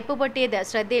വെട്ടിത്തെളിച്ചപ്പോഴാണ് പൈപ്പ് പൊട്ടിയത്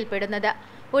ശ്രദ്ധയിൽപ്പെടുന്നത്.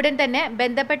 ഉടൻ തന്നെ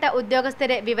ബന്ധപ്പെട്ട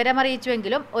ഉദ്യോഗസ്ഥരെ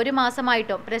വിവരമറിയിച്ചുവെങ്കിലും 1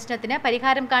 മാസമായിട്ടും പ്രശ്നത്തിന്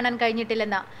പരിഹാരം കാണാൻ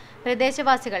കഴിഞ്ഞിട്ടില്ലെന്ന്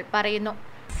പ്രദേശവാസികൾ പറയുന്നു.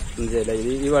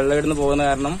 ഈ വെള്ളം ഇടുന്ന് പോകുന്ന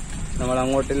കാരണം നമ്മൾ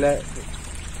അങ്ങോട്ടുള്ള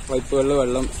പൈപ്പുകളിൽ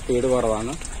വെള്ളം സ്പീഡ്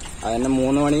കുറവാണ്. അതിന്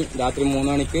രാത്രി 3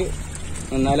 മണിക്ക്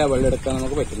നിന്നാലേ വെള്ളം എടുക്കാൻ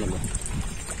നമുക്ക് പറ്റുന്നുള്ളൂ.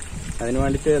 അതിന്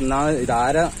വേണ്ടിയിട്ട്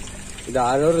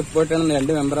ഇതാരോ റിപ്പോർട്ടാണ്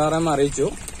 2 മെമ്പർമാരെ അറിയിച്ചു.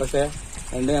 പക്ഷെ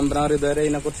 2 മെമ്പർമാർ ഇതുവരെ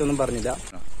ഇതിനെക്കുറിച്ചൊന്നും പറഞ്ഞില്ല.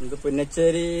 ഇത്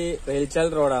പുന്നച്ചേരി റെയിൽചാൽ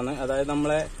റോഡാണ്. അതായത്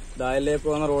നമ്മളെ ദാലിലേക്ക്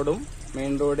പോകുന്ന റോഡും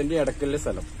മെയിൻ റോഡിന്റെ ഇടയ്ക്കുള്ള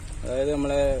സ്ഥലം. അതായത്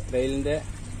നമ്മളെ റെയിലിന്റെ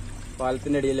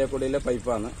പാലത്തിന്റെ അടിയിലേക്കൂടെയുള്ള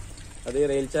പൈപ്പാണ്. അത് ഈ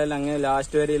റെയിൽചാലിൽ അങ്ങനെ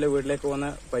ലാസ്റ്റ് വരെയുള്ള വീട്ടിലേക്ക് പോകുന്ന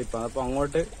പൈപ്പാണ്. അപ്പൊ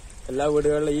അങ്ങോട്ട് എല്ലാ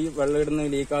വീടുകളിലും ഈ വെള്ളം ഇടുന്ന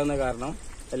ലീക്കാവുന്ന കാരണം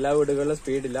എല്ലാ വീടുകളിലും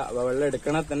സ്പീഡില്ല. അപ്പൊ വെള്ളം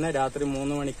എടുക്കണേ തന്നെ രാത്രി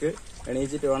 3 മണിക്ക്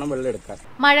എണീച്ചിട്ട് വേണം വെള്ളം എടുക്കാൻ.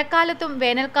 മഴക്കാലത്തും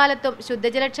വേനൽക്കാലത്തും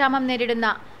ശുദ്ധജലക്ഷാമം നേരിടുന്ന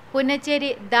പുന്നച്ചേരി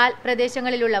ദാൽ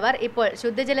പ്രദേശങ്ങളിലുള്ളവർ ഇപ്പോൾ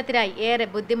ശുദ്ധജലത്തിനായി ഏറെ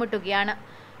ബുദ്ധിമുട്ടുകയാണ്.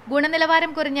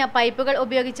 ഗുണനിലവാരം കുറഞ്ഞ പൈപ്പുകൾ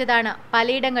ഉപയോഗിച്ചതാണ്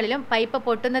പലയിടങ്ങളിലും പൈപ്പ്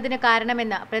പൊട്ടുന്നതിന്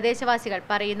കാരണമെന്ന് പ്രദേശവാസികൾ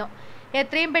പറയുന്നു.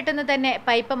 എത്രയും പെട്ടെന്ന് തന്നെ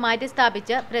പൈപ്പ്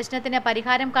മാറ്റിസ്ഥാപിച്ച് പ്രശ്നത്തിന്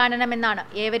പരിഹാരം കാണണമെന്നാണ്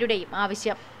ഏവരുടെയും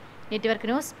ആവശ്യം. Network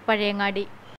news, Pazhayangadi.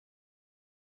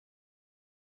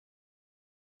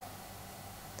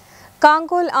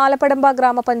 കാങ്കോൽ ആലപ്പടമ്പ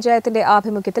ഗ്രാമപഞ്ചായത്തിന്റെ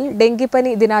ആഭിമുഖ്യത്തിൽ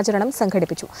ഡെങ്കിപ്പനി ദിനാചരണം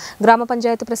സംഘടിപ്പിച്ചു.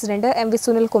 ഗ്രാമപഞ്ചായത്ത് പ്രസിഡന്റ് MV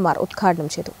സുനിൽകുമാർ ഉദ്ഘാടനം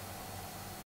ചെയ്തു.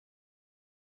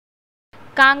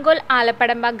 കാങ്കോൽ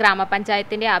ആലപ്പടമ്പ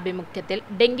ഗ്രാമപഞ്ചായത്തിന്റെ ആഭിമുഖ്യത്തിൽ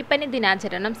ഡെങ്കിപ്പനി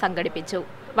ദിനാചരണം സംഘടിപ്പിച്ചു.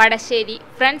 വടശ്ശേരി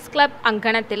ഫ്രണ്ട്സ് ക്ലബ്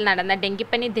അങ്കണത്തിൽ നടന്ന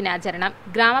ഡെങ്കിപ്പനി ദിനാചരണം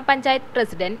ഗ്രാമപഞ്ചായത്ത്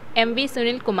പ്രസിഡന്റ് MV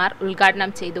സുനിൽകുമാർ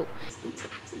ഉദ്ഘാടനം ചെയ്തു.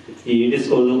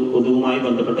 കൊതുകുമായി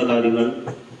ബന്ധപ്പെട്ട കാര്യങ്ങൾ,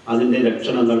 അതിന്റെ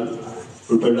ലക്ഷണങ്ങൾ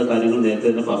ഉൾപ്പെടെയുള്ള കാര്യങ്ങൾ നേരത്തെ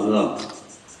തന്നെ പറഞ്ഞതാണ്.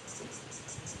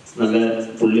 നല്ല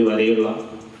പുള്ളി വരെയുള്ള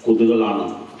കൊതുകുകളാണ്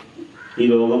ഈ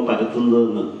രോഗം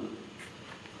പരത്തുന്നതെന്ന്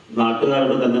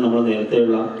നാട്ടുകാരോട് തന്നെ നമ്മൾ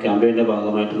നേരത്തെയുള്ള ക്യാമ്പയിന്റെ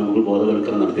ഭാഗമായിട്ട് നമുക്ക്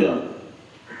ബോധവൽക്കരണം നടത്തിയതാണ്.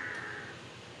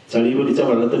 ചളി പിടിച്ച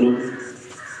വെള്ളത്തിനും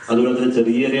അതുപോലെ തന്നെ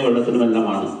ചെറിയ ചെറിയ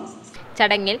വെള്ളത്തിനുമെല്ലാമാണ്.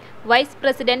 ചടങ്ങിൽ വൈസ്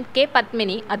പ്രസിഡന്റ് K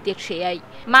പത്മിനി അധ്യക്ഷയായി.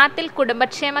 മാത്തിൽ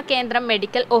കുടുംബക്ഷേമ കേന്ദ്രം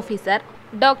മെഡിക്കൽ ഓഫീസർ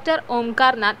ഡോക്ടർ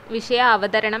ഓംകാർനാഥ് വിഷയ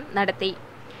അവതരണം നടത്തി.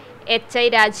 HI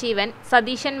Rajeevan,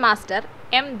 Satheesan master,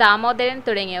 M Damodaran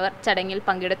തുടങ്ങിയവർ ചടങ്ങിൽ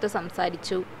പങ്കെടുത്തു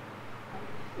സംസാരിച്ചു.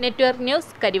 Network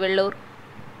news, Karivellur.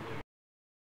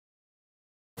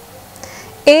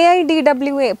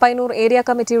 AIDWA Payyanur area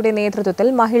കമ്മിറ്റിയുടെ നേതൃത്വത്തിൽ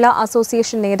മഹിളാ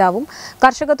അസോസിയേഷൻ നേതാവും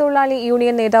കർഷക തൊഴിലാളി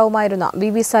യൂണിയൻ നേതാവുമായിരുന്ന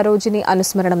VV സരോജിനി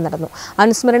അനുസ്മരണം നടന്നു.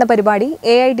 അനുസ്മരണ പരിപാടി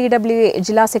AIDWA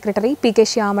ജില്ലാ സെക്രട്ടറി PK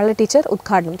ശ്യാമള ടീച്ചർ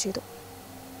ഉദ്ഘാടനം ചെയ്തു.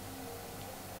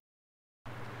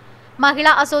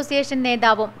 മഹിളാ അസോസിയേഷൻ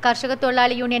നേതാവും കർഷക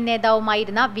തൊഴിലാളി യൂണിയൻ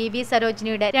നേതാവുമായിരുന്ന VV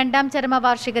സരോജിനിയുടെ 2ാം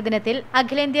ചരമവാർഷിക ദിനത്തിൽ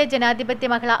അഖിലേന്ത്യാ ജനാധിപത്യ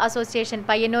മഹിളാ അസോസിയേഷൻ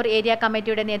പയ്യന്നൂർ ഏരിയ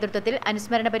കമ്മിറ്റിയുടെ നേതൃത്വത്തിൽ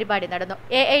അനുസ്മരണ പരിപാടി നടന്നു.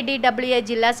 AIDWA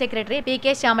ജില്ലാ സെക്രട്ടറി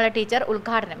PK ശ്യാമള ടീച്ചർ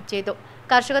ഉദ്ഘാടനം ചെയ്തു.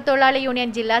 കർഷക തൊഴിലാളി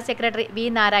യൂണിയൻ ജില്ലാ സെക്രട്ടറി V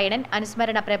നാരായണൻ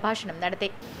അനുസ്മരണ പ്രഭാഷണം നടത്തി.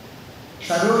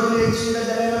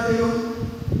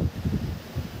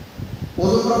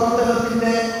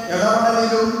 പൊതുപ്രവർത്തനത്തിന്റെ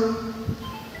ഇടപെടലിലും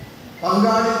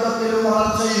പങ്കാളിത്തത്തിലും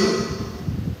വളർച്ചയിലും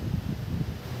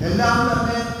എല്ലാം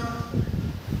തന്നെ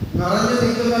നിറഞ്ഞു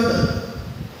നിൽക്കുന്നുണ്ട്.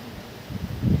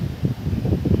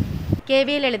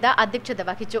 KV ലളിത അധ്യക്ഷത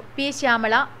വഹിച്ചു. P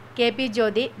ശ്യാമള, KP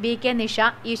ജ്യോതി, VK നിഷ,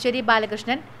 ഈശ്വരി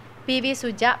ബാലകൃഷ്ണൻ, PV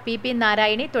സുജ, PP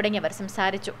നാരായണി തുടങ്ങിയവർ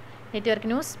സംസാരിച്ചു.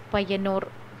 Network news, Payyanur.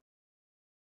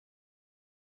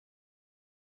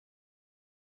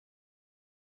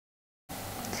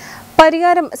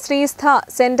 Pariyaram ശ്രീസ്ഥ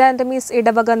saint Antony's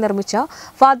ഇടവക നിർമ്മിച്ച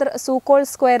ഫാദർ സൂക്കോൾ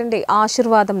സ്ക്വയറിന്റെ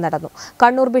ആശീർവാദം നടന്നു.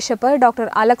 Kannur bishop doctor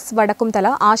Alex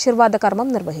Vadakkumthala ആശീർവാദ കർമ്മം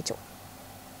നിർവഹിച്ചു.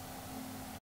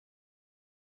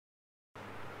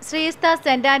 ശ്രീസ്ഥ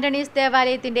സെന്റ് ആന്റണീസ്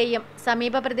ദേവാലയത്തിന്റെയും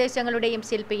സമീപ പ്രദേശങ്ങളുടെയും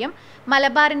ശില്പിയും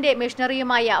മലബാറിന്റെ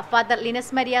മിഷണറിയുമായ father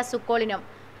Linus Maria സുക്കോളിനും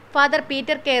father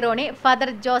Peter കേറോണി,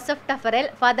 father Joseph ടഫറൽ,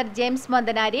 father James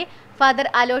മൊന്തനാരി, father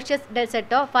Aloysius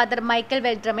ഡെൽസെട്ടോ, father Michael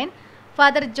വെൽഡ്രമിൻ,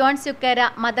 father John സുക്കേര,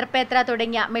 mother പേത്ര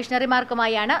തുടങ്ങിയ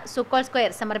മിഷണറിമാർക്കുമായാണ് സുക്കോൾ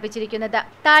സ്ക്വയർ സമർപ്പിച്ചിരിക്കുന്നത്.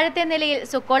 താഴത്തെ നിലയിൽ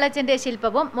സുക്കോളച്ചന്റെ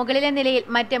ശില്പവും മുകളിലെ നിലയിൽ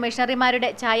മറ്റ് മിഷണറിമാരുടെ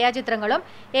ഛായാചിത്രങ്ങളും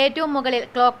ഏറ്റവും മുകളിൽ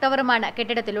ക്ലോക്ക് ടവറുമാണ്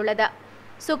കെട്ടിടത്തിലുള്ളത്.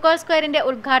 സുക്കോൾ സ്ക്വയറിന്റെ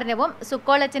ഉദ്ഘാടനവും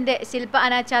സുക്കോളച്ചന്റെ ശില്പ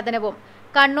അനാച്ഛാദനവും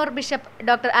Kannur bishop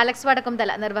doctor Alex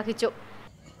Vadakkumthala നിർവഹിച്ചു.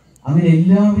 അങ്ങനെ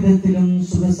എല്ലാവിധത്തിലും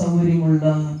സുഖസൗകര്യമുള്ള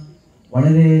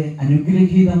വളരെ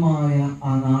അനുഗ്രഹീതമായ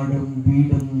ആ നാടും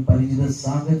വീടും പരിചിത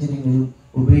സാഹചര്യങ്ങളും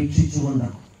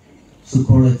ഉപേക്ഷിച്ചുകൊണ്ടാണ്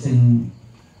സുക്കോളച്ചൻ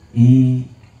ഈ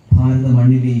ഭാരത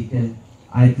മണ്ണിലേക്ക്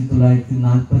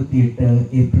 1948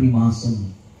 ഏപ്രിൽ മാസം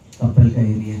കപ്പൽ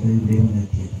കയറിയത്, ഇവിടെ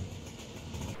വന്നെത്തിയത്.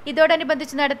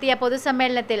 ഇതോടനുബന്ധിച്ച് നടത്തിയ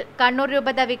പൊതുസമ്മേളനത്തിൽ കണ്ണൂർ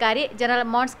രൂപത വികാരി ജനറൽ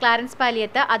മോൺസ് ക്ലാരൻസ്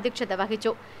പാലിയത്ത് അധ്യക്ഷത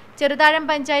വഹിച്ചു. Cheruthazham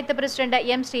panchayat president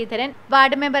M Sreedharan,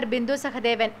 ward member Bindu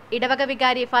Sahadevan, ഇടവക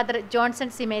വികാരി father Johnson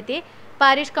സിമേത്തി,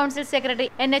 parish council secretary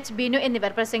NH Binu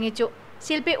എന്നിവർ പ്രസംഗിച്ചു.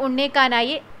 ശില്പി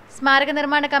ഉണ്ണീക്കാനായി, സ്മാരക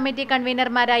നിർമ്മാണ committee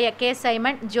കൺവീനർമാരായ K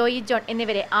Simon, Joy John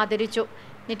എന്നിവരെ ആദരിച്ചു.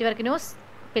 നെറ്റ്വർക്ക് ന്യൂസ്,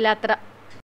 പിലാത്ര.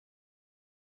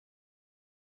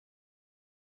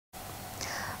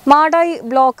 മാടായി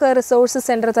ബ്ലോക്ക് റിസോഴ്സ്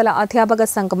സെന്റർ തല അധ്യാപക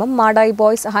സംഗമം മാടായി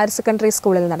ബോയ്സ് ഹയർ സെക്കൻഡറി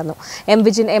സ്കൂളിൽ നടന്നു. എം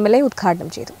വിജിൻ MLA ഉദ്ഘാടനം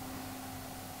ചെയ്തു.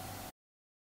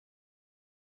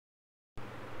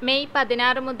 മെയ്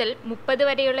 16 മുതൽ 30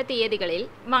 വരെയുള്ള തീയതികളിൽ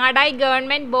Madayi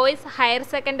government boys higher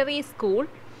secondary school,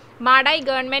 Madayi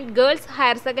government girls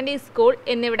higher secondary school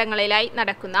എന്നിവിടങ്ങളിലായി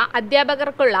നടക്കുന്ന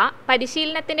അധ്യാപകർക്കുള്ള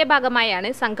പരിശീലനത്തിന്റെ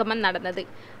ഭാഗമായാണ് സംഗമം നടന്നത്.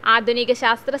 ആധുനിക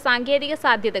ശാസ്ത്ര സാങ്കേതിക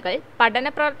സാധ്യതകൾ, പഠന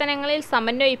പ്രവർത്തനങ്ങളിൽ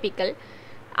സമന്വയിപ്പിക്കൽ,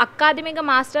 അക്കാദമിക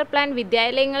മാസ്റ്റർ പ്ലാൻ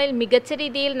വിദ്യാലയങ്ങളിൽ മികച്ച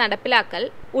രീതിയിൽ നടപ്പിലാക്കൽ,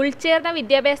 ഉൾച്ചേർന്ന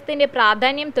വിദ്യാഭ്യാസത്തിന്റെ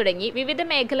പ്രാധാന്യം തുടങ്ങി വിവിധ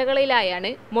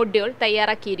മേഖലകളിലായാണ് മൊഡ്യൂൾ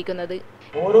തയ്യാറാക്കിയിരിക്കുന്നത്.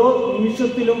 ഓരോ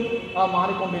നിമിഷത്തിലും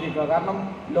മാറിക്കൊണ്ടിരിക്കുക. കാരണം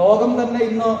ലോകം തന്നെ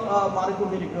ഇന്ന്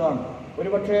മാറിക്കൊണ്ടിരിക്കുകയാണ്.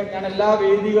 ഒരുപക്ഷെ ഞാൻ എല്ലാ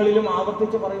വേദികളിലും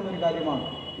ആവർത്തിച്ച് പറയുന്ന ഒരു കാര്യമാണ്,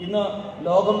 ഇന്ന്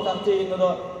ലോകം ചർച്ച ചെയ്യുന്നത്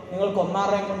നിങ്ങൾക്ക് 1ാം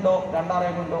റാങ്കുണ്ടോ 2ാം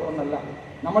റാങ്കുണ്ടോ എന്നല്ല.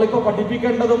 നമ്മളിപ്പോൾ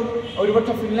പഠിപ്പിക്കേണ്ടതും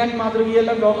ഒരുപക്ഷെ ഫിൻലാൻഡ്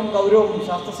മാതൃകയെല്ലാം ലോകം ഗൗരവം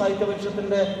ശാസ്ത്ര സാഹിത്യ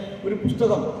പരിഷത്തിന്റെ ഒരു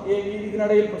പുസ്തകം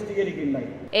ഇതിനിടയിൽ പ്രസിദ്ധീകരിക്കുകയുണ്ടായി.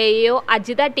 AO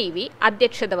അജിത TV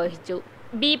അധ്യക്ഷത വഹിച്ചു.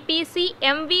 BPC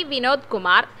MV Vinod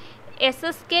Kumar,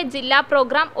 SSK ജില്ലാ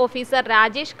programme officer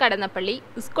Rajesh Kadannappally,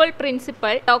 school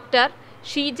principal doctor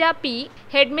Sheeja P,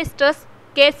 head mistress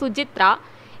K Suchitra,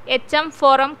 HM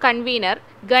forum convener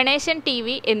Ganesan TV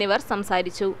എന്നിവർ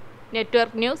സംസാരിച്ചു.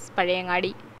 Network news,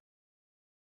 Pazhayangadi.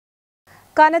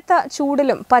 കനത്ത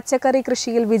ചൂടിലും പച്ചക്കറി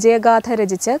കൃഷിയിൽ വിജയഗാഥ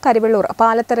രചിച്ച് കരിവെള്ളൂർ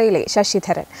പാലത്തറയിലെ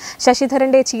ശശിധരൻ.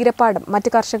 ശശിധരന്റെ ചീരപ്പാടം മറ്റ്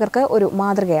കർഷകർക്ക് ഒരു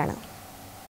മാതൃകയാണ്.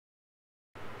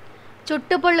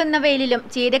 ചുട്ടുപൊള്ളുന്ന വെയിലിലും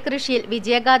ചീരകൃഷിയിൽ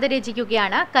വിജയഗാഥ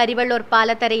രചിക്കുകയാണ് കരിവെള്ളൂർ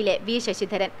പാലത്തറയിലെ വി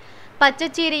ശശിധരൻ.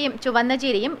 പച്ചച്ചീരയും ചുവന്ന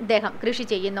ചീരയും ഇദ്ദേഹം കൃഷി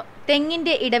ചെയ്യുന്നു.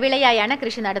 തെങ്ങിന്റെ ഇടവിളയായാണ്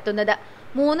കൃഷി നടത്തുന്നത്.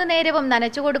 3 നേരവും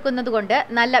നനച്ചു കൊടുക്കുന്നതുകൊണ്ട്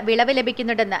നല്ല വിളവ്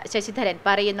ലഭിക്കുന്നുണ്ടെന്ന് ശശിധരൻ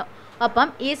പറയുന്നു. ഒപ്പം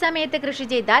ഈ സമയത്ത് കൃഷി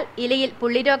ചെയ്താൽ ഇലയിൽ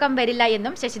പുള്ളിരോഗം വരില്ല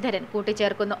എന്നും ശശിധരൻ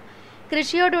കൂട്ടിച്ചേർക്കുന്നു.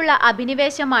 കൃഷിയോടുള്ള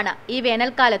അഭിനിവേശമാണ് ഈ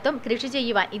വേനൽക്കാലത്തും കൃഷി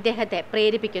ചെയ്യുവാൻ ഇദ്ദേഹത്തെ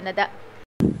പ്രേരിപ്പിക്കുന്നത്.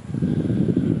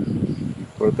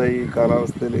 ഇപ്പോഴത്തെ ഈ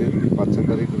കാലാവസ്ഥയിൽ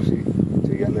പച്ചക്കറി കൃഷി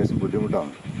ചെയ്യാൻ ലേശം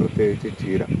ബുദ്ധിമുട്ടാണ്, പ്രത്യേകിച്ച്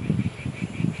ചീര.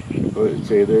 ഇപ്പോൾ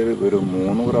ചെയ്തതിൽ ഒരു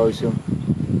 3 പ്രാവശ്യം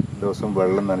ദിവസം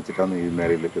വെള്ളം നനച്ചിട്ടാണ് ഈ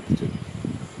മേഖലയിലേക്ക് എത്തിച്ചത്.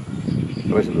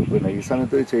 പിന്നെ ഈ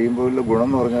സമയത്ത് ചെയ്യുമ്പോഴുള്ള ഗുണം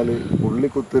എന്ന് പറഞ്ഞാൽ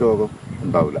പുള്ളിക്കുത്ത് രോഗം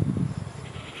ഉണ്ടാവില്ല,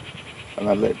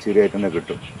 നല്ല ചീരയായിട്ട് തന്നെ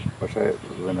കിട്ടും. പക്ഷേ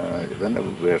പിന്നെ ഇതന്നെ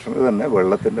വിഷമം തന്നെ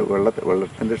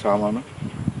വെള്ളത്തിൻ്റെ ക്ഷാമമാണ്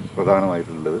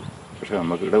പ്രധാനമായിട്ടുള്ളത്. പക്ഷേ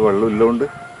നമുക്കിവിടെ വെള്ളമില്ലാണ്ട്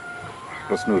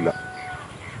പ്രശ്നമില്ല.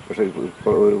 പക്ഷേ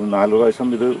ഇപ്പോൾ ഒരു 4 പ്രാവശ്യം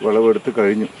ഇത് വിളവെടുത്ത്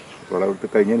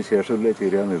കഴിഞ്ഞതിന് ശേഷമില്ല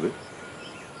ചീരയാണിത്.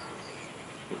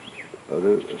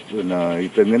 അത് പിന്നെ ഈ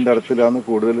തെങ്ങിൻ്റെ അടുത്തിലാണ്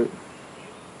കൂടുതൽ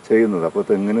ചെയ്യുന്നത്. അപ്പോൾ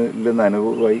തെങ്ങിന്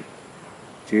അനുഭവമായി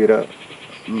ചീര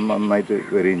നന്നായിട്ട്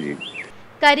വരികയും ചെയ്യും.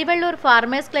 കരിവെള്ളൂർ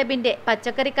ഫാർമേഴ്സ് ക്ലബിന്റെ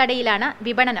പച്ചക്കറി കടയിലാണ്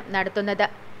വിപണനം നടത്തുന്നത്.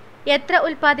 എത്ര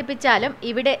ഉൽപ്പാദിപ്പിച്ചാലും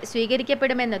ഇവിടെ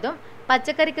സ്വീകരിക്കപ്പെടുമെന്നതും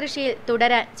പച്ചക്കറി കൃഷിയിൽ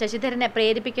തുടരാൻ ശശിധരനെ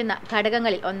പ്രേരിപ്പിക്കുന്ന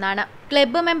ഘടകങ്ങളിൽ ഒന്നാണ്.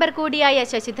 ക്ലബ്ബ് മെമ്പർ കൂടിയായ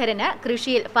ശശിധരന്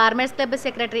കൃഷിയിൽ ഫാർമേഴ്സ് ക്ലബ്ബ്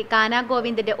സെക്രട്ടറി കാന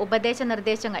ഗോവിന്ദിന്റെ ഉപദേശ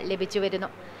നിർദ്ദേശങ്ങൾ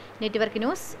ലഭിച്ചുവരുന്നു. Network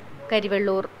news,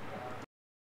 Karivellur.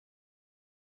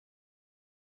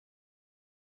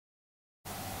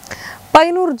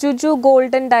 Payyanur ജുജു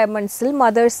golden ഡയമണ്ട്സിൽ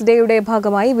മദേഴ്സ് ഡേയുടെ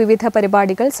ഭാഗമായി വിവിധ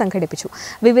പരിപാടികൾ സംഘടിപ്പിച്ചു.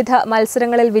 വിവിധ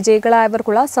മത്സരങ്ങളിൽ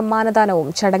വിജയികളായവർക്കുള്ള സമ്മാനദാനവും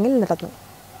ചടങ്ങിൽ നടന്നു.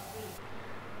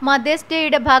 മദേഴ്സ്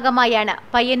ഡേയുടെ ഭാഗമായാണ്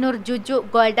പയ്യന്നൂർ ജുജു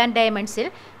ഗോൾഡൻ ഡയമണ്ട്സിൽ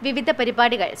വിവിധ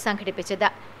പരിപാടികൾ സംഘടിപ്പിച്ചത്.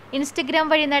 ഇൻസ്റ്റഗ്രാം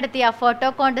വഴി നടത്തിയ ഫോട്ടോ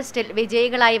കോൺടെസ്റ്റിൽ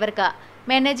വിജയികളായവർക്ക്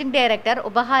മാനേജിംഗ് ഡയറക്ടർ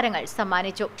ഉപഹാരങ്ങൾ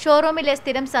സമ്മാനിച്ചു. ഷോറൂമിലെ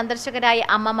സ്ഥിരം സന്ദർശകരായ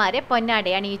അമ്മമാരെ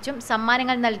പൊന്നാട അണിയിച്ചും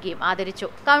സമ്മാനങ്ങൾ നൽകിയും ആദരിച്ചു.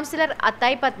 കൗൺസിലർ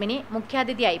അത്തായി പത്മിനി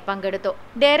മുഖ്യാതിഥിയായി പങ്കെടുത്തു.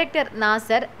 ഡയറക്ടർ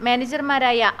നാസർ,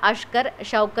 മാനേജർമാരായ അഷ്കർ,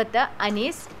 ഷൗക്കത്ത്,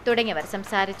 അനീസ് തുടങ്ങിയവർ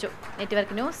സംസാരിച്ചു.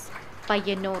 Network news,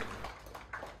 Payyanur.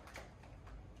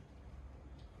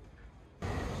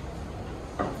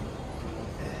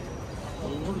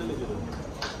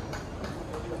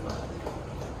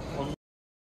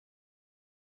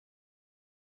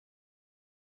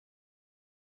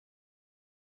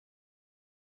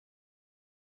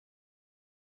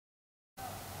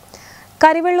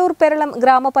 കരിവെള്ളൂർ പെരളം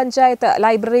ഗ്രാമപഞ്ചായത്ത്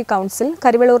ലൈബ്രറി കൗൺസിൽ,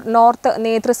 കരിവെള്ളൂർ നോർത്ത്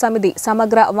നേതൃസമിതി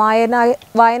സമഗ്ര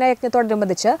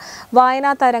വായനായജ്ഞത്തോടനുബന്ധിച്ച്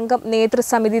വായനാ തരംഗം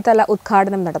നേതൃസമിതി തല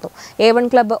ഉദ്ഘാടനം നടന്നു.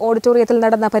 A1 ക്ലബ്ബ് ഓഡിറ്റോറിയത്തിൽ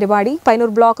നടന്ന പരിപാടി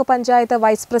Payyanur block panchayat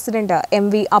vice president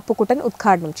MV Appukuttan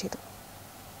ഉദ്ഘാടനം ചെയ്തു.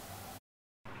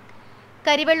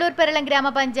 കരിവെള്ളൂർ പെരളം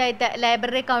ഗ്രാമപഞ്ചായത്ത്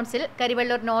ലൈബ്രറി കൗൺസിൽ,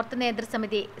 കരിവെള്ളൂർ നോർത്ത്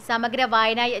നേതൃസമിതി സമഗ്ര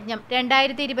വായനായജ്ഞം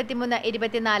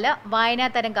 2023-24 വായനാ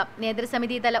തരംഗം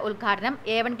നേതൃസമിതി തല ഉദ്ഘാടനം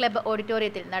A1 ക്ലബ്ബ്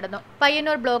ഓഡിറ്റോറിയത്തിൽ നടന്നു.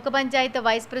 Payyanur block panchayat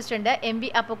vice president MV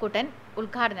Appukuttan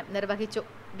ഉദ്ഘാടനം നിർവഹിച്ചു.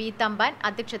 B. തമ്പാൻ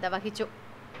അധ്യക്ഷത വഹിച്ചു.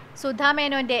 സുധാ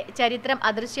മേനോന്റെ ചരിത്രം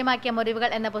അദൃശ്യമാക്കിയ മുറിവുകൾ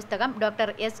എന്ന പുസ്തകം ഡോക്ടർ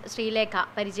S. ശ്രീലേഖ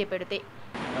പരിചയപ്പെടുത്തി.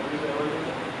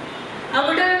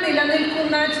 അവിടെ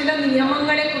നിലനിൽക്കുന്ന ചില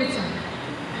നിയമങ്ങളെ കുറിച്ചാണ്.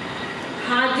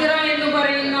 ഹാജിറ എന്ന്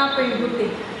പറയുന്ന പെൺകുട്ടി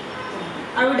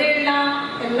അവിടെയുള്ള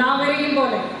എല്ലാവരെയും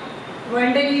പോലെ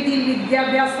വേണ്ട രീതിയിൽ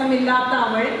വിദ്യാഭ്യാസമില്ലാത്ത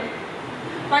അവൾ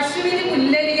പശുവിന്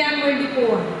പുല്ലരിയാൻ വേണ്ടി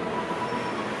പോവാണ്.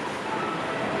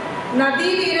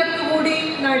 നദീതീരത്തുകൂടി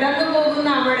നടന്നു പോകുന്ന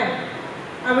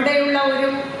അവിടെയുള്ള ഒരു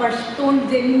പഷ്തൂൺ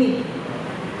ജന്മി.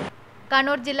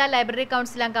 കണ്ണൂർ ജില്ലാ ലൈബ്രറി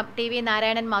കൗൺസിൽ അംഗം TV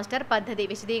നാരായണൻ മാസ്റ്റർ പദ്ധതി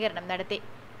വിശദീകരണം നടത്തി.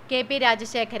 KP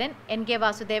രാജശേഖരൻ, NK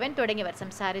വാസുദേവൻ തുടങ്ങിയവർ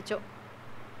സംസാരിച്ചു.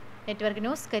 Network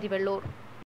news, Karivellur.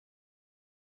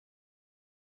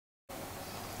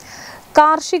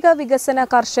 കാർഷിക വികസന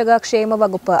കർഷക ക്ഷേമ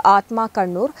വകുപ്പ്, ആത്മാ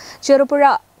കണ്ണൂർ, ചെറുപുഴ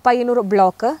പയ്യന്നൂർ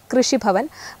ബ്ലോക്ക്, കൃഷിഭവൻ,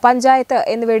 പഞ്ചായത്ത്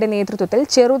എന്നിവയുടെ നേതൃത്വത്തിൽ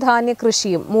ചെറുധാന്യ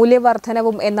കൃഷിയും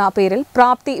മൂല്യവർദ്ധനവും എന്ന പേരിൽ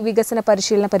പ്രാപ്തി വികസന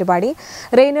പരിശീലന പരിപാടി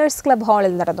റെയിനേഴ്സ് ക്ലബ്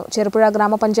ഹാളിൽ നടന്നു. ചെറുപുഴ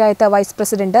ഗ്രാമപഞ്ചായത്ത് വൈസ്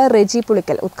പ്രസിഡന്റ് റെജി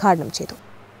പുളിക്കൽ ഉദ്ഘാടനം ചെയ്തു.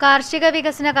 കാർഷിക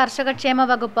വികസന കർഷകക്ഷേമ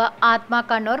വകുപ്പ്, ആത്മാ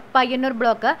കണ്ണൂർ, പയ്യന്നൂർ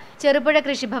ബ്ലോക്ക്, ചെറുപുഴ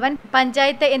കൃഷിഭവൻ,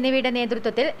 പഞ്ചായത്ത് എന്നിവയുടെ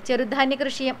നേതൃത്വത്തിൽ ചെറുധാന്യ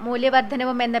കൃഷിയും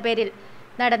മൂല്യവർദ്ധനവും എന്ന പേരിൽ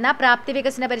നടന്ന പ്രാപ്തി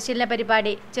വികസന പരിശീലന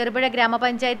പരിപാടി ചെറുപുഴ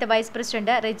ഗ്രാമപഞ്ചായത്ത് വൈസ്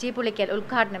പ്രസിഡന്റ് റെജി പുളിക്കൽ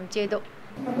ഉദ്ഘാടനം ചെയ്തു.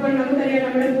 അപ്പോൾ നമുക്കറിയാം,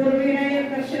 നമ്മുടെ പൂർവികരായ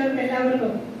കർഷകർക്ക്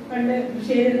എല്ലാവർക്കും പണ്ട്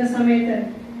കൃഷി ചെയ്തിരുന്ന സമയത്ത്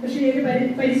കൃഷി ചെയ്ത്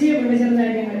പരിചയമുണ്ട്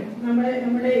ചെറുധാന്യങ്ങൾ.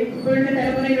 നമ്മുടെ ഇപ്പോഴത്തെ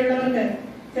തലമുറയിലുള്ളവർക്ക്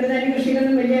ചെറുധാന്യ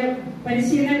കൃഷിക്കൊന്നും വലിയ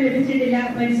പരിശീലനം ലഭിച്ചിട്ടില്ല,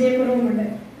 പരിചയക്കുറവുമുണ്ട്.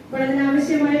 അപ്പോൾ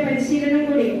അതിനാവശ്യമായ പരിശീലനം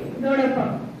കൂടി ഇതോടൊപ്പം.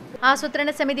 ആസൂത്രണ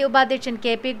സമിതി ഉപാധ്യക്ഷൻ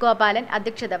KP ഗോപാലൻ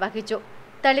അധ്യക്ഷത വഹിച്ചു.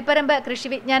 തളിപ്പറമ്പ് കൃഷി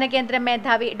വിജ്ഞാന കേന്ദ്രം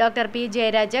മേധാവി ഡോക്ടർ P.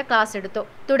 ജയരാജ് ക്ലാസ് എടുത്തു.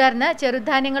 തുടർന്ന്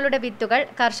ചെറുധാന്യങ്ങളുടെ വിത്തുകൾ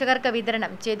കർഷകർക്ക്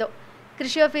വിതരണം ചെയ്തു.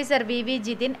 കൃഷി ഓഫീസർ VV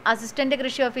ജിതിൻ, അസിസ്റ്റന്റ്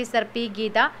കൃഷി officer P.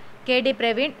 Geetha, KD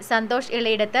Praveen, Santhosh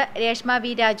ഇളയിടത്ത്, രേഷ്മ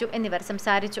V. രാജു എന്നിവർ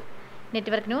സംസാരിച്ചു.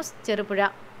 Network news, Cherupuzha.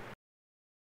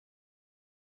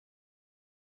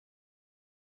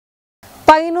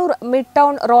 Payyanur mid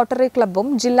town rotary ക്ലബ്ബും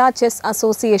ജില്ലാ ചെസ്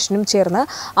അസോസിയേഷനും ചേർന്ന്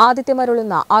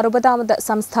ആതിഥ്യമരുളുന്ന 60ാമത്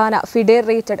സംസ്ഥാന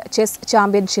ഫെഡറേറ്റഡ് ചെസ്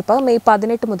ചാമ്പ്യൻഷിപ്പ് മെയ്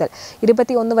 18 മുതൽ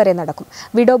 21 വരെ നടക്കും.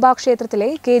 വിഡോബ ക്ഷേത്രത്തിലെ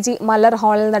KG മല്ലർ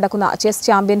ഹാളിൽ നടക്കുന്ന ചെസ്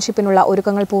ചാമ്പ്യൻഷിപ്പിനുള്ള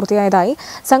ഒരുക്കങ്ങൾ പൂർത്തിയായതായി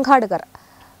സംഘാടകർ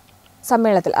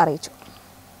സമ്മേളനത്തിൽ അറിയിച്ചു.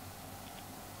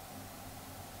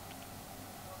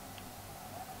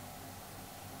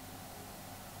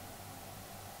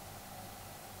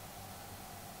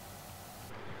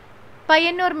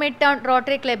 പയ്യന്നൂർ മിഡ് ടൗൺ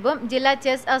റോട്ടറി ക്ലബ്ബും ജില്ലാ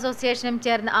ചെസ് അസോസിയേഷനും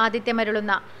ചേർന്ന്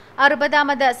ആതിഥ്യമരുളുന്ന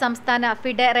 60ാമത് സംസ്ഥാന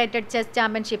ഫെഡറേറ്റഡ് ചെസ്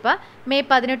ചാമ്പ്യൻഷിപ്പ് മെയ്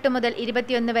 18 മുതൽ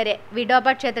 21 വരെ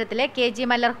വിഡോബ ക്ഷേത്രത്തിലെ KG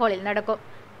മല്ലർ ഹാളിൽ നടക്കും.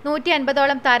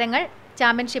 150ഓളം താരങ്ങൾ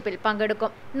ചാമ്പ്യൻഷിപ്പിൽ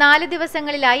പങ്കെടുക്കും. 4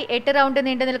 ദിവസങ്ങളിലായി 8 റൗണ്ട്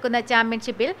നീണ്ടു നിൽക്കുന്ന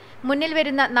ചാമ്പ്യൻഷിപ്പിൽ മുന്നിൽ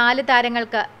വരുന്ന 4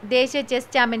 താരങ്ങൾക്ക് ദേശീയ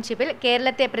ചെസ് ചാമ്പ്യൻഷിപ്പിൽ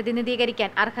കേരളത്തെ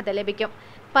പ്രതിനിധീകരിക്കാൻ അർഹത ലഭിക്കും.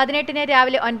 18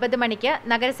 രാവിലെ 9 മണിക്ക്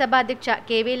നഗരസഭാധ്യക്ഷ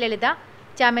KV ലളിത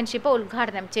ചാമ്പ്യൻഷിപ്പ്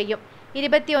ഉദ്ഘാടനം ചെയ്യും.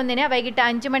 21 വൈകിട്ട്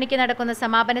 5 മണിക്ക് നടക്കുന്ന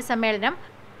സമാപന സമ്മേളനം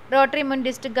റോട്ടറി മുൻ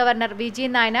ഡിസ്ട്രിക്ട് ഗവർണർ VG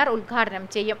നായനാർ ഉദ്ഘാടനം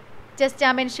ചെയ്യും. ചെസ്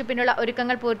ചാമ്പ്യൻഷിപ്പിനുള്ള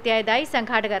ഒരുക്കങ്ങൾ പൂർത്തിയായതായി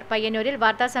സംഘാടകർ പയ്യന്നൂരിൽ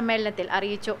വാർത്താസമ്മേളനത്തിൽ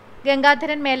അറിയിച്ചു.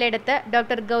 Gangadharan മേലെടുത്ത്,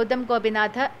 doctor Gautam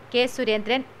Gopinath, K.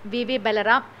 Surendran, VV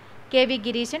Balaram, KV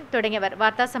Gireesan തുടങ്ങിയവർ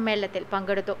വാർത്താസമ്മേളനത്തിൽ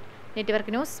പങ്കെടുത്തു.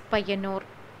 Network news, Payyanur.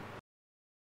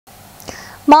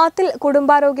 മാത്തിൽ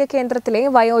കുടുംബാരോഗ്യ കേന്ദ്രത്തിലെ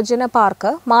വയോജന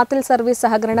പാർക്ക് മാത്തിൽ സർവീസ്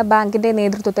സഹകരണ ബാങ്കിന്റെ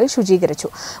നേതൃത്വത്തിൽ ശുചീകരിച്ചു.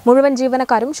 മുഴുവൻ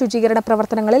ജീവനക്കാരും ശുചീകരണ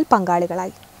പ്രവർത്തനങ്ങളിൽ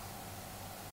പങ്കാളികളായി.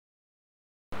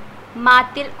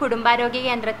 മാത്തിൽ കുടുംബാരോഗ്യ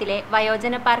കേന്ദ്രത്തിലെ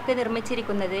വയോജന പാർക്ക്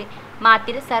നിർമ്മിച്ചിരിക്കുന്നത്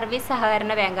മാത്തിൽ സർവീസ്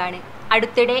സഹകരണ ബാങ്കാണ്.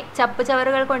 അടുത്തിടെ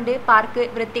ചപ്പുചവറുകൾ കൊണ്ട് പാർക്ക്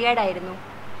വൃത്തികേടായിരുന്നു.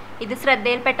 ഇത്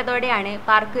ശ്രദ്ധയിൽപ്പെട്ടതോടെയാണ്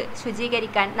പാർക്ക്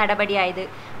ശുചീകരിക്കാൻ നടപടിയായത്.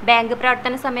 ബാങ്ക്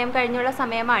പ്രവർത്തന സമയം കഴിഞ്ഞുള്ള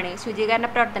സമയമാണ് ശുചീകരണ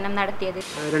പ്രവർത്തനം നടത്തിയത്.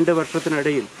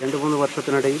 2-3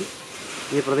 വർഷത്തിനിടയിൽ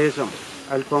ഈ പ്രദേശം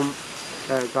അല്പം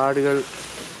കാടുകൾ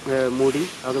മൂടി,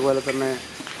 അതുപോലെ തന്നെ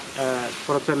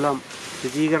കുറച്ചെല്ലാം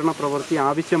ശുചീകരണ പ്രവൃത്തി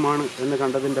ആവശ്യമാണ് എന്ന്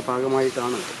കണ്ടതിൻ്റെ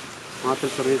ഭാഗമായിട്ടാണ് മാത്തിൽ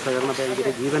സർവീസ് സഹകരണ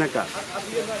ബാങ്കിലെ ജീവനക്കാർ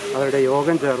അവരുടെ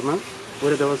യോഗം ചേർന്ന്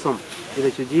ഒരു ദിവസം ഇത്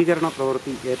ശുചീകരണ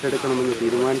പ്രവൃത്തി ഏറ്റെടുക്കണമെന്ന്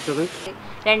തീരുമാനിച്ചത്.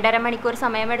 2.5 മണിക്കൂർ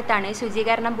സമയമെടുത്താണ്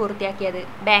ശുചീകരണം പൂർത്തിയാക്കിയത്.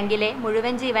 ബാങ്കിലെ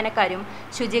മുഴുവൻ ജീവനക്കാരും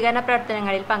ശുചീകരണ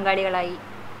പ്രവർത്തനങ്ങളിൽ പങ്കാളികളായി.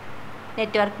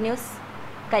 Network news,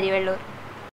 Karivellur.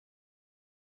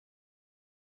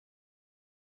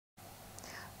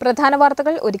 പ്രധാന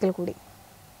വാർത്തകൾ ഒരിക്കൽ കൂടി.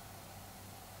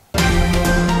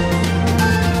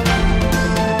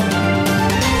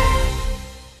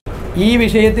 ഈ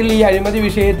വിഷയത്തിൽ, ഈ അഴിമതി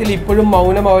വിഷയത്തിൽ ഇപ്പോഴും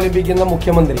മൗനം അവലംബിക്കുന്ന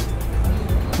മുഖ്യമന്ത്രി,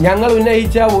 ഞങ്ങൾ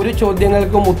ഉന്നയിച്ച ഒരു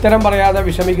ചോദ്യങ്ങൾക്കും ഉത്തരം പറയാതെ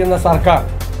വിഷമിക്കുന്ന സർക്കാർ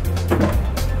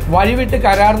വഴിവിട്ട്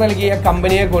കരാർ നൽകിയ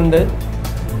കമ്പനിയെ കൊണ്ട്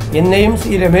എന്നെയും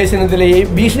രമേശ് ചെന്നിത്തലയെയും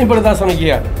ഭീഷണിപ്പെടുത്താൻ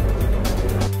ശ്രമിക്കുകയാണ്.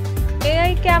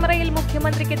 AI ക്യാമറയിൽ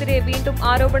മുഖ്യമന്ത്രിക്കെതിരെ വീണ്ടും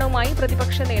ആരോപണവുമായി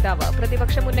പ്രതിപക്ഷ നേതാവ്.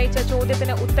 പ്രതിപക്ഷം ഉന്നയിച്ച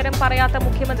ചോദ്യത്തിന് ഉത്തരം പറയാത്ത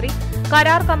മുഖ്യമന്ത്രി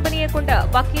കരാർ കമ്പനിയെ കൊണ്ട്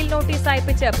വക്കീൽ നോട്ടീസ്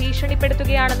അയപ്പിച്ച്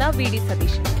ഭീഷണിപ്പെടുത്തുകയാണെന്ന് VD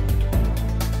സതീശൻ.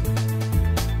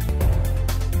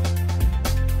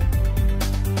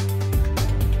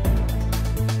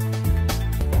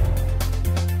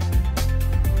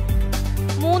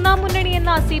 മൂന്നാം മുന്നണി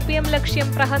എന്ന CPM ലക്ഷ്യം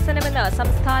പ്രഹസനമെന്ന്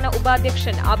സംസ്ഥാന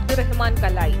ഉപാധ്യക്ഷൻ അബ്ദുറഹ്മാൻ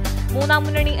കല്ലായി. മൂന്നാം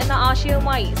മുന്നണി എന്ന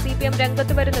ആശയവുമായി CPM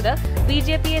രംഗത്ത് വരുന്നത്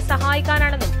BJPയെ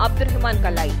സഹായിക്കാനാണെന്നും അബ്ദുറഹ്മാൻ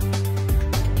കല്ലായി.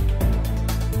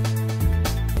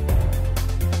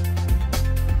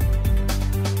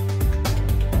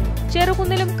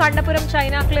 ചെറുകുന്നിലും കണ്ണപുരം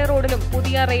ചൈനാക്ലേ റോഡിലും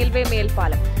പുതിയ റെയിൽവേ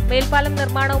മേൽപ്പാലം. മേൽപ്പാലം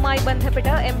നിർമ്മാണവുമായി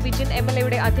ബന്ധപ്പെട്ട് വിജിൻ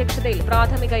MLAയുടെ അധ്യക്ഷതയിൽ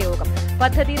പ്രാഥമിക യോഗം.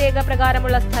 പദ്ധതി രേഖ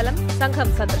പ്രകാരമുള്ള സ്ഥലം സംഘം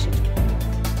സന്ദർശിച്ചു.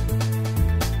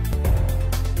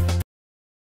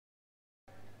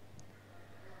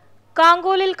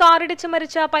 കാങ്കോലിൽ കാറിടിച്ച്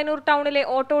മരിച്ച പയ്യന്നൂർ ടൗണിലെ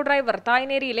ഓട്ടോ ഡ്രൈവർ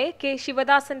തായ്നേരിയിലെ K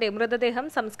ശിവദാസന്റെ മൃതദേഹം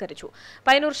സംസ്കരിച്ചു.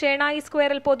 പയ്യന്നൂർ ഷേണായി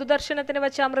സ്ക്വയറിൽ പൊതുദർശനത്തിന്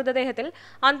വെച്ച മൃതദേഹത്തിൽ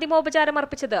അന്തിമോപചാരം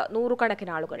അർപ്പിച്ചത്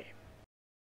നൂറുകണക്കിന് ആളുകൾ.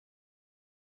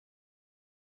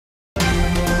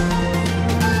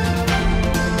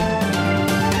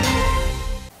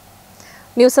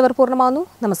 ന്യൂസ് അവർ പൂർണ്ണമാകുന്നു.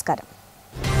 നമസ്കാരം.